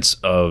sense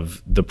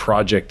of the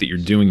project that you're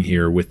doing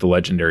here with the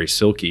legendary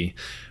Silkie.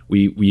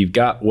 We've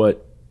got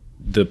what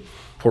the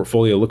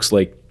portfolio looks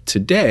like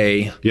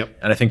today. Yep.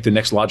 And I think the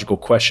next logical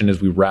question as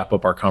we wrap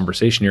up our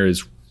conversation here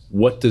is,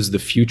 what does the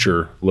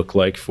future look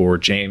like for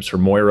James, for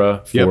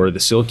Moira, for the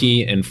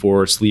Silkie, and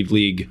for Sleeve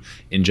League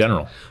in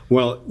general?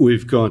 Well,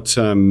 we've got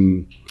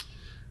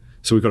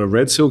we've got a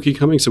red Silkie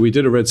coming. So we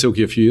did a red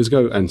Silkie a few years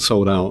ago and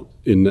sold out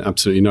in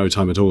absolutely no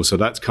time at all. So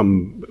that's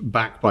come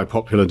back by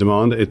popular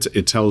demand.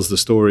 It tells the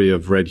story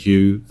of Red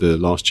Hugh, the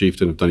last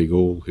chieftain of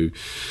Donegal, who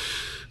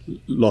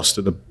lost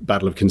at the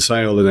Battle of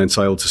Kinsale and then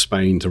sailed to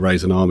Spain to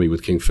raise an army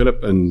with King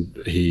Philip, and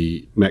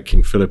he met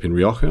King Philip in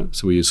Rioja,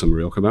 so we used some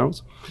Rioja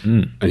barrels,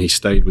 and he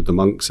stayed with the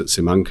monks at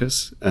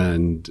Simancas,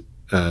 and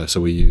so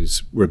we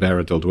use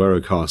Ribera del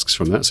Duero casks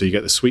from that, so you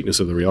get the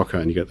sweetness of the Rioja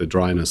and you get the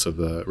dryness of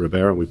the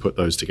Ribera, and we put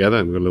those together,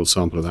 and we've got a little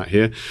sample of that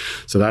here.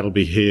 So that'll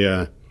be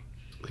here,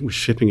 I think we're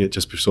shipping it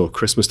just before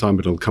Christmas time,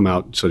 but it'll come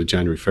out sort of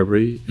January,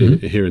 February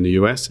here in the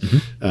US.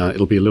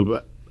 It'll be a little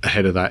bit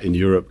ahead of that in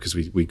Europe because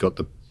we got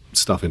the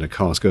stuff in a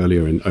cask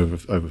earlier and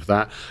over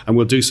that, and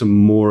we'll do some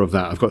more of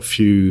that. I've got a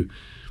few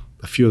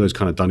of those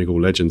kind of Donegal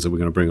legends that we're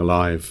going to bring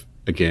alive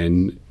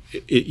again,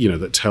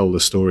 that tell the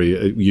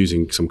story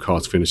using some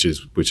cask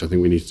finishes, which I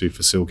think we need to do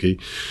for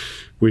Silkie.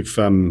 We've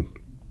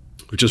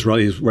just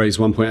raised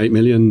 1.8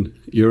 million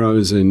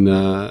euros in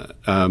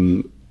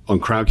on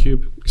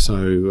Crowdcube,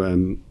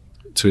 so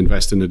to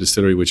invest in the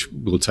distillery, which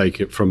will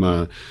take it from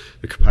a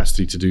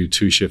capacity to do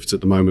 2 shifts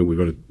at the moment.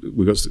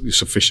 We've got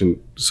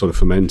sufficient sort of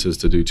fermenters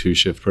to do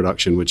 2-shift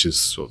production, which is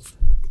sort of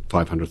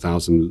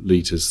 500,000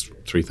 liters,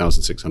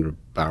 3,600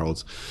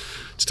 barrels,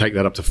 to take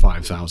that up to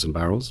 5,000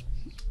 barrels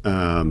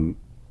and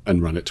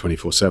run it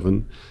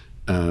 24/7.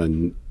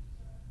 And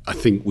I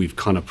think we've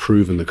kind of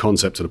proven the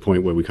concept to the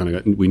point where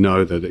we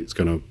know that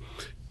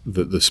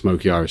the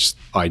Smoky Irish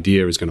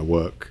idea is going to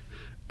work,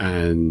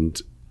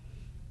 and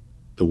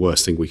the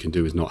worst thing we can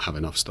do is not have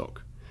enough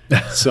stock.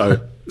 So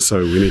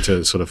we need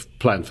to sort of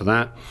plan for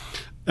that.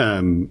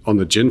 On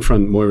the gin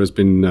front, Moira's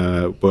been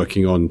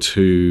working on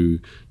two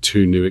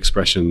new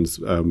expressions.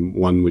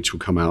 One which will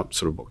come out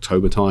sort of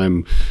October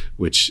time,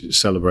 which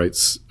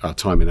celebrates our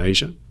time in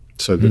Asia.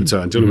 So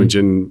Andouillemain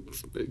gin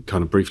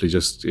kind of briefly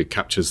it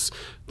captures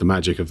the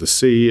magic of the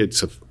sea.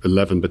 It's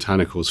 11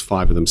 botanicals,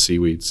 5 of them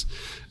seaweeds.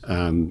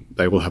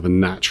 They will have a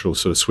natural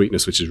sort of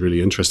sweetness, which is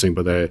really interesting,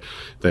 but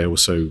they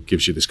also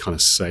gives you this kind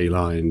of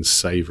saline,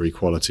 savory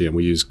quality. And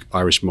we use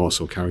Irish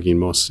moss or carrageen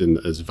moss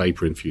as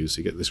vapor infused.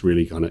 You get this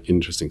really kind of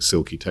interesting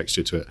silky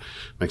texture to it.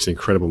 Makes an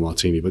incredible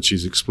martini. But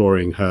she's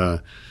exploring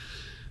her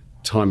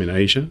time in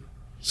Asia.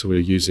 So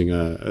we're using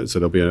so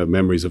there'll be a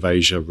Memories of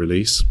Asia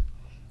release.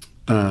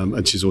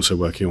 And she's also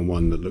working on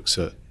one that looks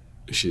at,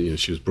 she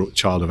was brought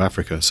child of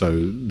Africa,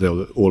 so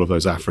all of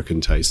those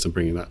African tastes and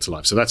bringing that to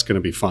life. So that's going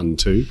to be fun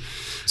too.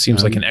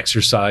 Seems like an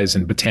exercise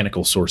in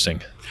botanical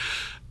sourcing.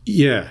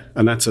 Yeah,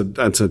 and that's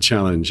a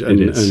challenge.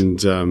 And, it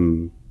is.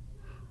 And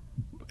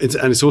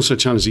it's also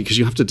challenging because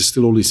you have to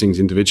distill all these things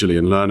individually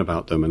and learn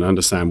about them and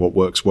understand what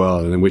works well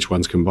and then which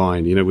ones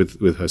combine.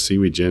 With her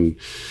seaweed gin,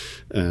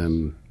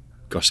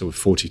 there were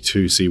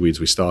 42 seaweeds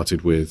we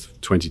started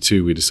with.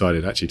 22 we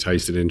decided actually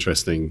tasted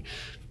interesting.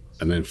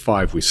 and then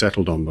 5 we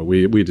settled on, but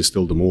we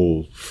distilled them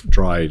all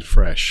dried,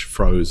 fresh,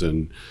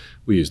 frozen.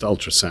 We used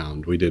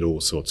ultrasound. We did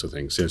all sorts of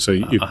things. So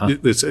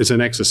it's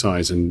an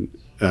exercise in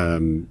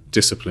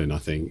discipline, I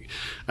think.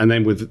 And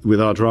then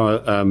with our dry,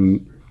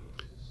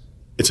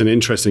 it's an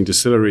interesting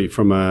distillery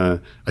I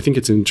think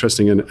it's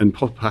interesting and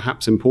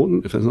perhaps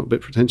important, if that's not a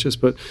bit pretentious,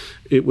 but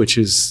which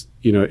is,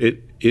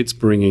 it's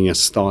bringing a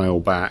style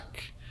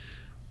back.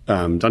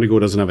 Donegal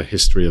doesn't have a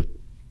history of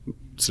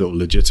sort of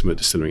legitimate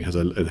distilling.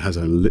 It has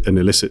an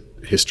illicit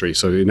history.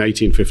 So in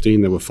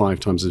 1815, there were 5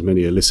 times as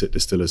many illicit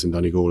distillers in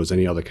Donegal as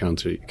any other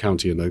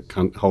county in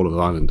the whole of the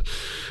island.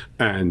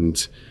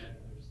 And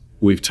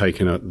we've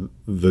taken an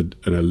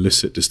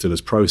illicit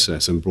distiller's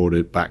process and brought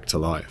it back to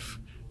life.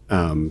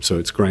 So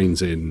it's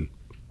grains in,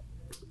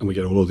 and we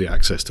get all of the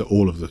access to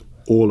all of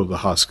the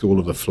husk, all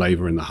of the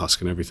flavor in the husk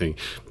and everything.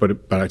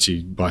 But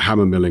actually, by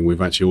hammer milling,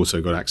 we've actually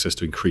also got access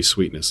to increased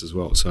sweetness as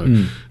well. So,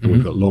 and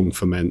we've got long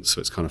ferment, so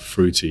it's kind of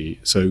fruity.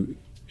 So,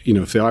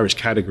 if the Irish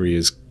category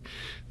is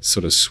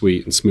sort of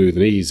sweet and smooth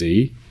and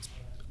easy,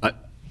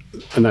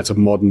 and that's a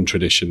modern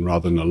tradition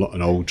rather than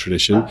an old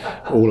tradition,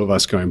 all of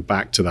us going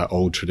back to that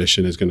old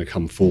tradition is going to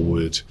come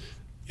forward.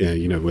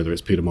 Whether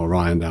it's Peter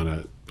Mulryan down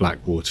at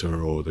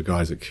Blackwater or the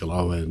guys at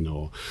Killowen,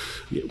 or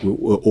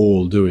we're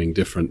all doing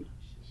different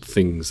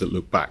things that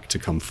look back to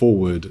come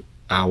forward.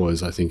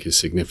 Ours, I think, is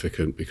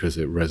significant because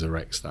it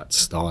resurrects that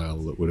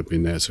style that would have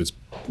been there. So it's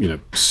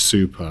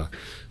super,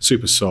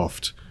 super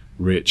soft,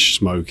 rich,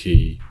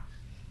 smoky,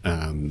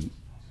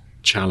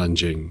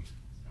 challenging,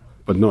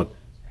 but not.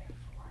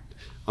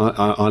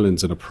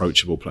 Ireland's an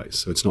approachable place,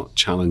 so it's not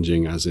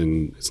challenging as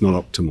in it's not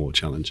optimal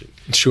challenging.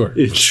 Sure,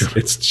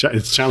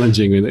 it's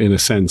challenging in a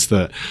sense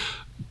that,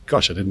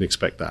 gosh, I didn't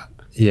expect that.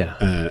 Yeah,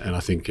 and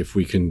I think if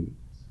we can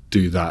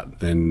do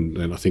that,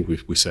 then I think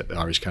we set the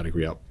Irish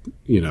category up.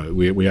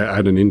 We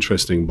add an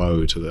interesting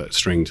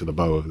string to the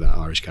bow of that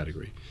Irish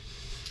category.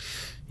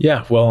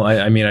 Yeah, well,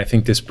 I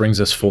think this brings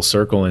us full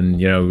circle,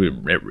 and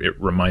it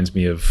reminds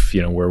me of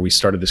where we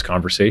started this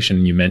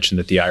conversation. You mentioned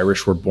that the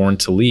Irish were born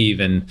to leave,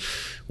 and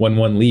when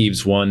one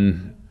leaves,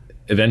 one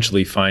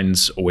eventually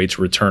finds a way to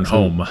return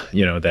home.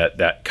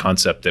 That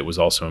concept that was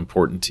also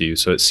important to you.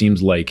 So it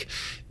seems like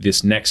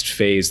this next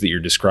phase that you're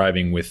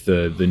describing with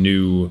the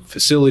new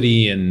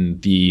facility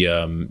and the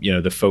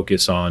the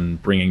focus on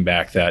bringing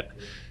back that.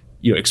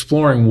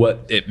 Exploring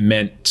what it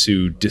meant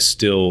to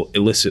distill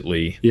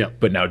illicitly,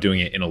 but now doing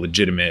it in a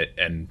legitimate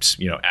and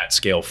at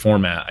scale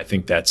format. I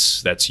think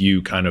that's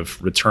you kind of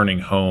returning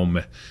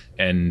home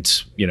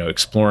and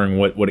exploring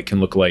what it can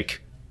look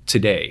like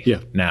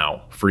today,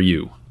 now for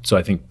you. So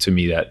I think to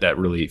me that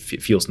really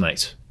feels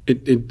nice.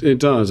 It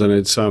does, and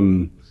it's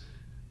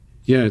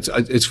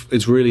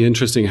it's really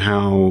interesting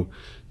how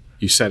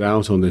you set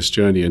out on this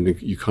journey, and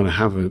you kind of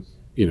have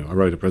I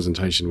wrote a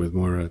presentation with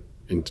Moira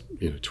in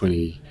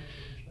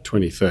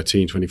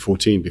 2013,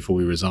 2014, before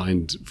we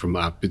resigned from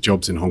our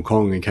jobs in Hong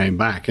Kong and came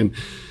back, and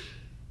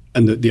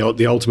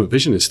the ultimate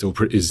vision is still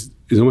is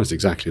almost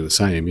exactly the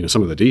same.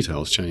 Some of the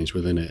details change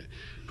within it,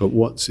 but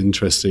what's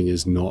interesting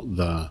is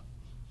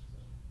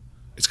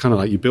it's kind of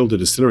like you build a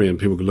distillery and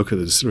people can look at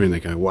the distillery and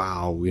they go,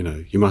 wow,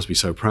 you must be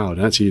so proud.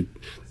 And actually,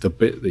 the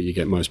bit that you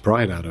get most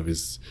pride out of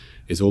is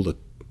all of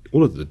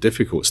the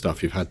difficult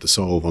stuff you've had to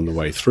solve on the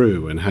way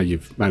through, and how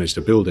you've managed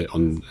to build it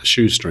on a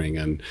shoestring,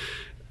 and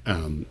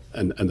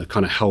the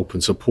kind of help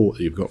and support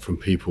that you've got from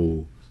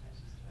people.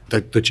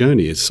 The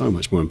journey is so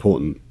much more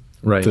important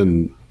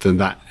than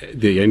that,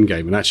 the end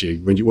game. And actually,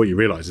 what you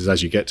realize is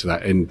as you get to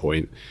that end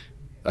point,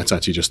 that's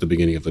actually just the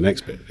beginning of the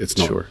next bit. It's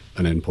not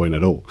an end point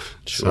at all.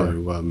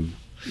 So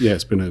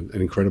it's been an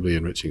incredibly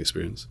enriching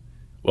experience.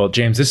 Well,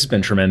 James, this has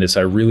been tremendous.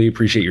 I really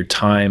appreciate your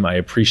time. I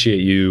appreciate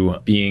you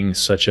being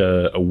such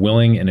a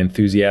willing and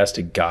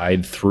enthusiastic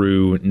guide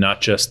through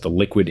not just the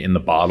liquid in the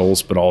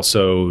bottles, but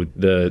also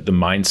the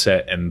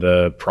mindset and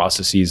the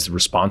processes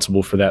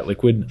responsible for that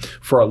liquid.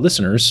 For our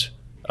listeners,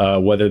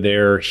 whether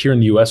they're here in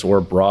the U.S. or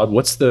abroad,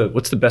 what's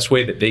the best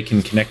way that they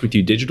can connect with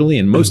you digitally?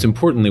 And most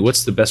importantly,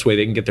 what's the best way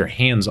they can get their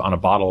hands on a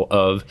bottle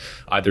of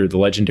either the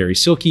legendary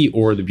Silkie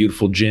or the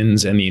beautiful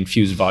gins and the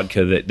infused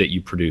vodka that you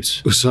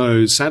produce?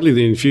 So sadly,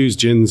 the infused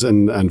gins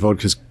and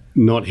vodka's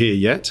not here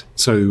yet.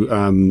 So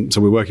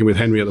we're working with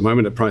Henry at the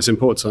moment at Price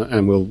Imports,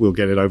 and we'll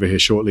get it over here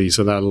shortly.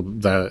 So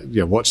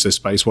watch this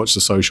space, watch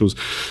the socials.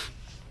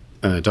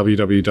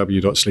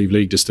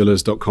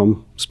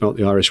 www.sleeveleaguedistillers.com, spelt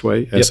the Irish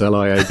way,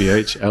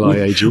 SLIABH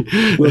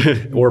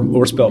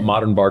or spelled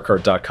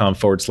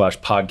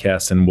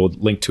modernbarcart.com/podcast, and we'll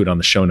link to it on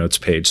the show notes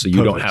page, so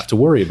you don't have to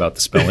worry about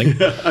the spelling.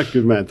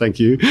 Good man, thank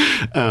you.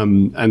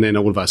 And then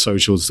all of our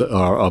socials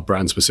are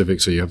brand specific,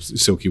 so you have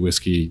Silkie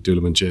Whiskey,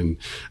 Doulaman Gin.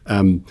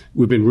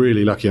 We've been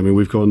really lucky. I mean,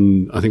 we've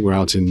gone, I think we're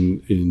out I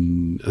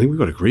think we've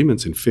got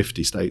agreements in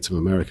 50 states of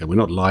America. We're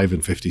not live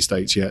in 50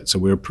 states yet, so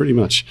we're pretty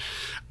much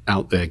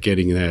out there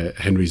getting there.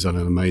 Henry's done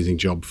an amazing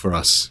job for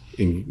us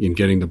in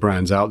getting the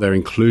brands out there,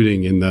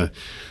 including in I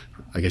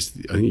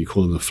think you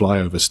call them the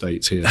flyover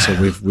states here.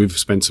 So we've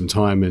spent some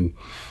time in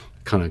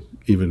kind of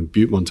even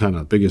Butte,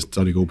 Montana, biggest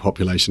Donegal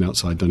population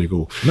outside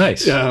Donegal.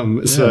 Nice.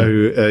 So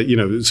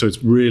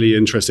it's really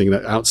interesting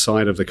that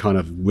outside of the kind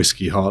of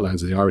whiskey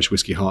heartlands, the Irish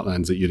whiskey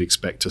heartlands that you'd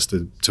expect us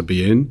to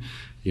be in,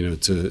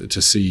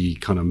 to see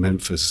kind of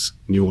Memphis,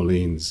 New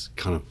Orleans,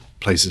 kind of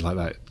places like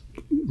that,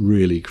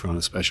 really kind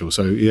of special.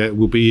 So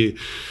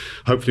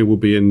hopefully we'll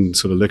be in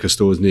sort of liquor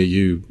stores near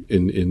you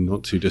in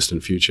not too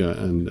distant future.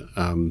 And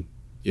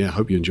I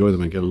hope you enjoy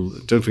them, and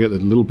don't forget that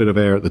a little bit of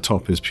air at the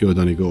top is pure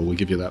Donegal. We'll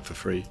give you that for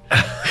free.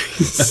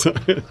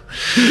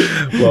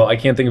 Well, I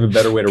can't think of a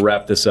better way to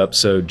wrap this up.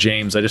 So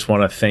James, I just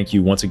want to thank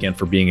you once again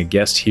for being a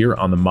guest here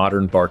on the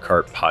Modern Bar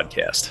Cart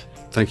podcast.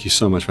 Thank you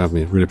so much for having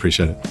me. I really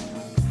appreciate it.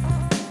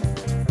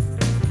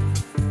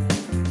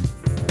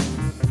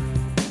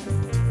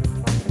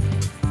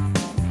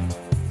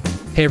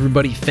 Hey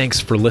everybody, thanks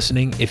for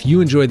listening. If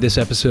you enjoyed this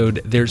episode,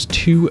 there's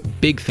two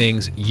big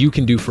things you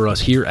can do for us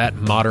here at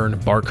Modern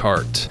Bar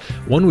Cart.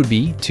 One would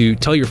be to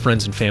tell your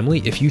friends and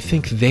family if you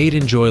think they'd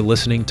enjoy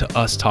listening to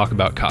us talk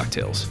about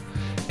cocktails.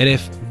 And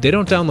if they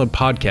don't download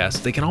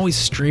podcasts, they can always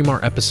stream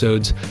our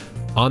episodes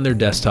on their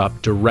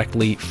desktop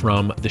directly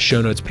from the show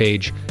notes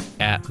page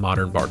at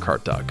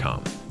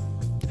modernbarcart.com.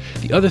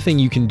 The other thing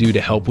you can do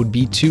to help would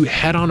be to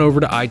head on over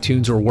to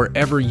iTunes or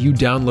wherever you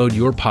download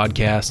your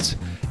podcasts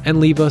and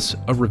leave us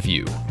a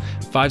review.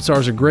 5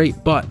 stars are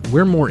great, but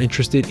we're more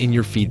interested in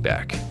your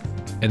feedback.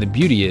 And the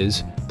beauty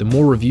is, the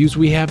more reviews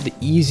we have, the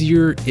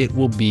easier it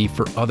will be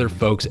for other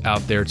folks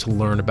out there to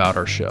learn about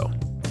our show.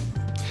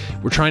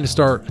 We're trying to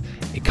start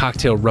a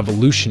cocktail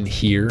revolution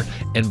here,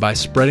 and by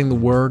spreading the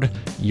word,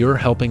 you're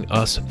helping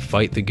us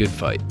fight the good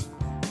fight.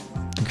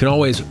 You can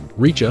always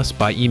reach us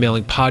by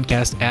emailing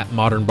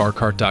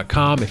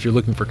podcast@modernbarcart.com if you're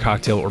looking for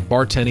cocktail or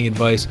bartending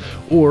advice,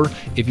 or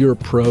if you're a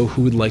pro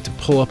who would like to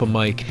pull up a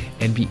mic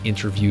and be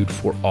interviewed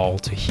for all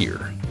to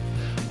hear.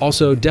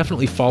 Also,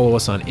 definitely follow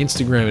us on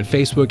Instagram and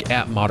Facebook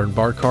at Modern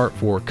Bar Cart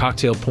for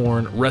cocktail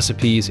porn,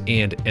 recipes,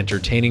 and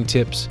entertaining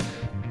tips.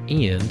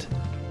 And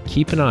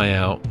keep an eye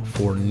out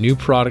for new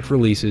product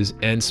releases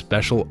and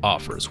special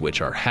offers, which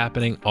are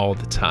happening all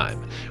the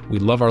time. We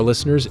love our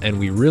listeners, and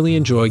we really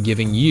enjoy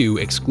giving you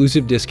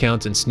exclusive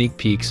discounts and sneak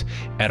peeks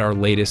at our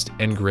latest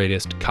and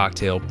greatest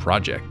cocktail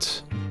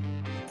projects.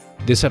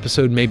 This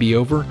episode may be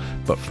over,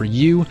 but for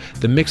you,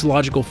 the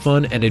mixological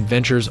fun and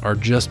adventures are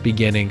just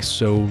beginning.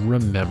 So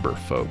remember,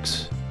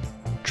 folks,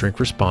 drink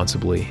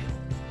responsibly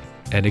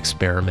and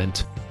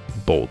experiment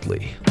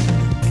boldly.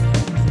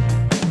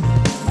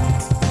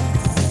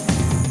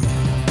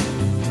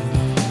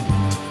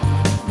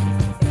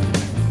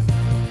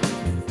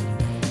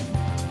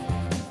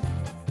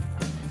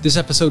 This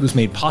episode was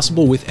made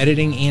possible with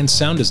editing and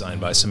sound design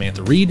by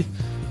Samantha Reed,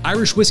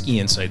 Irish Whiskey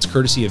Insights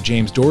courtesy of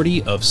James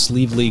Doherty of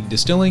Sleeve League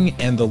Distilling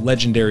and the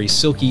legendary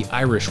Silkie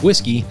Irish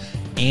Whiskey,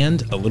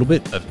 and a little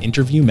bit of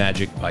interview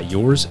magic by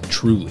yours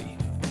truly.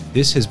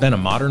 This has been a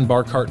Modern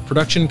Bar Cart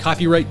production,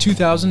 copyright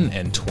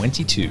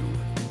 2022.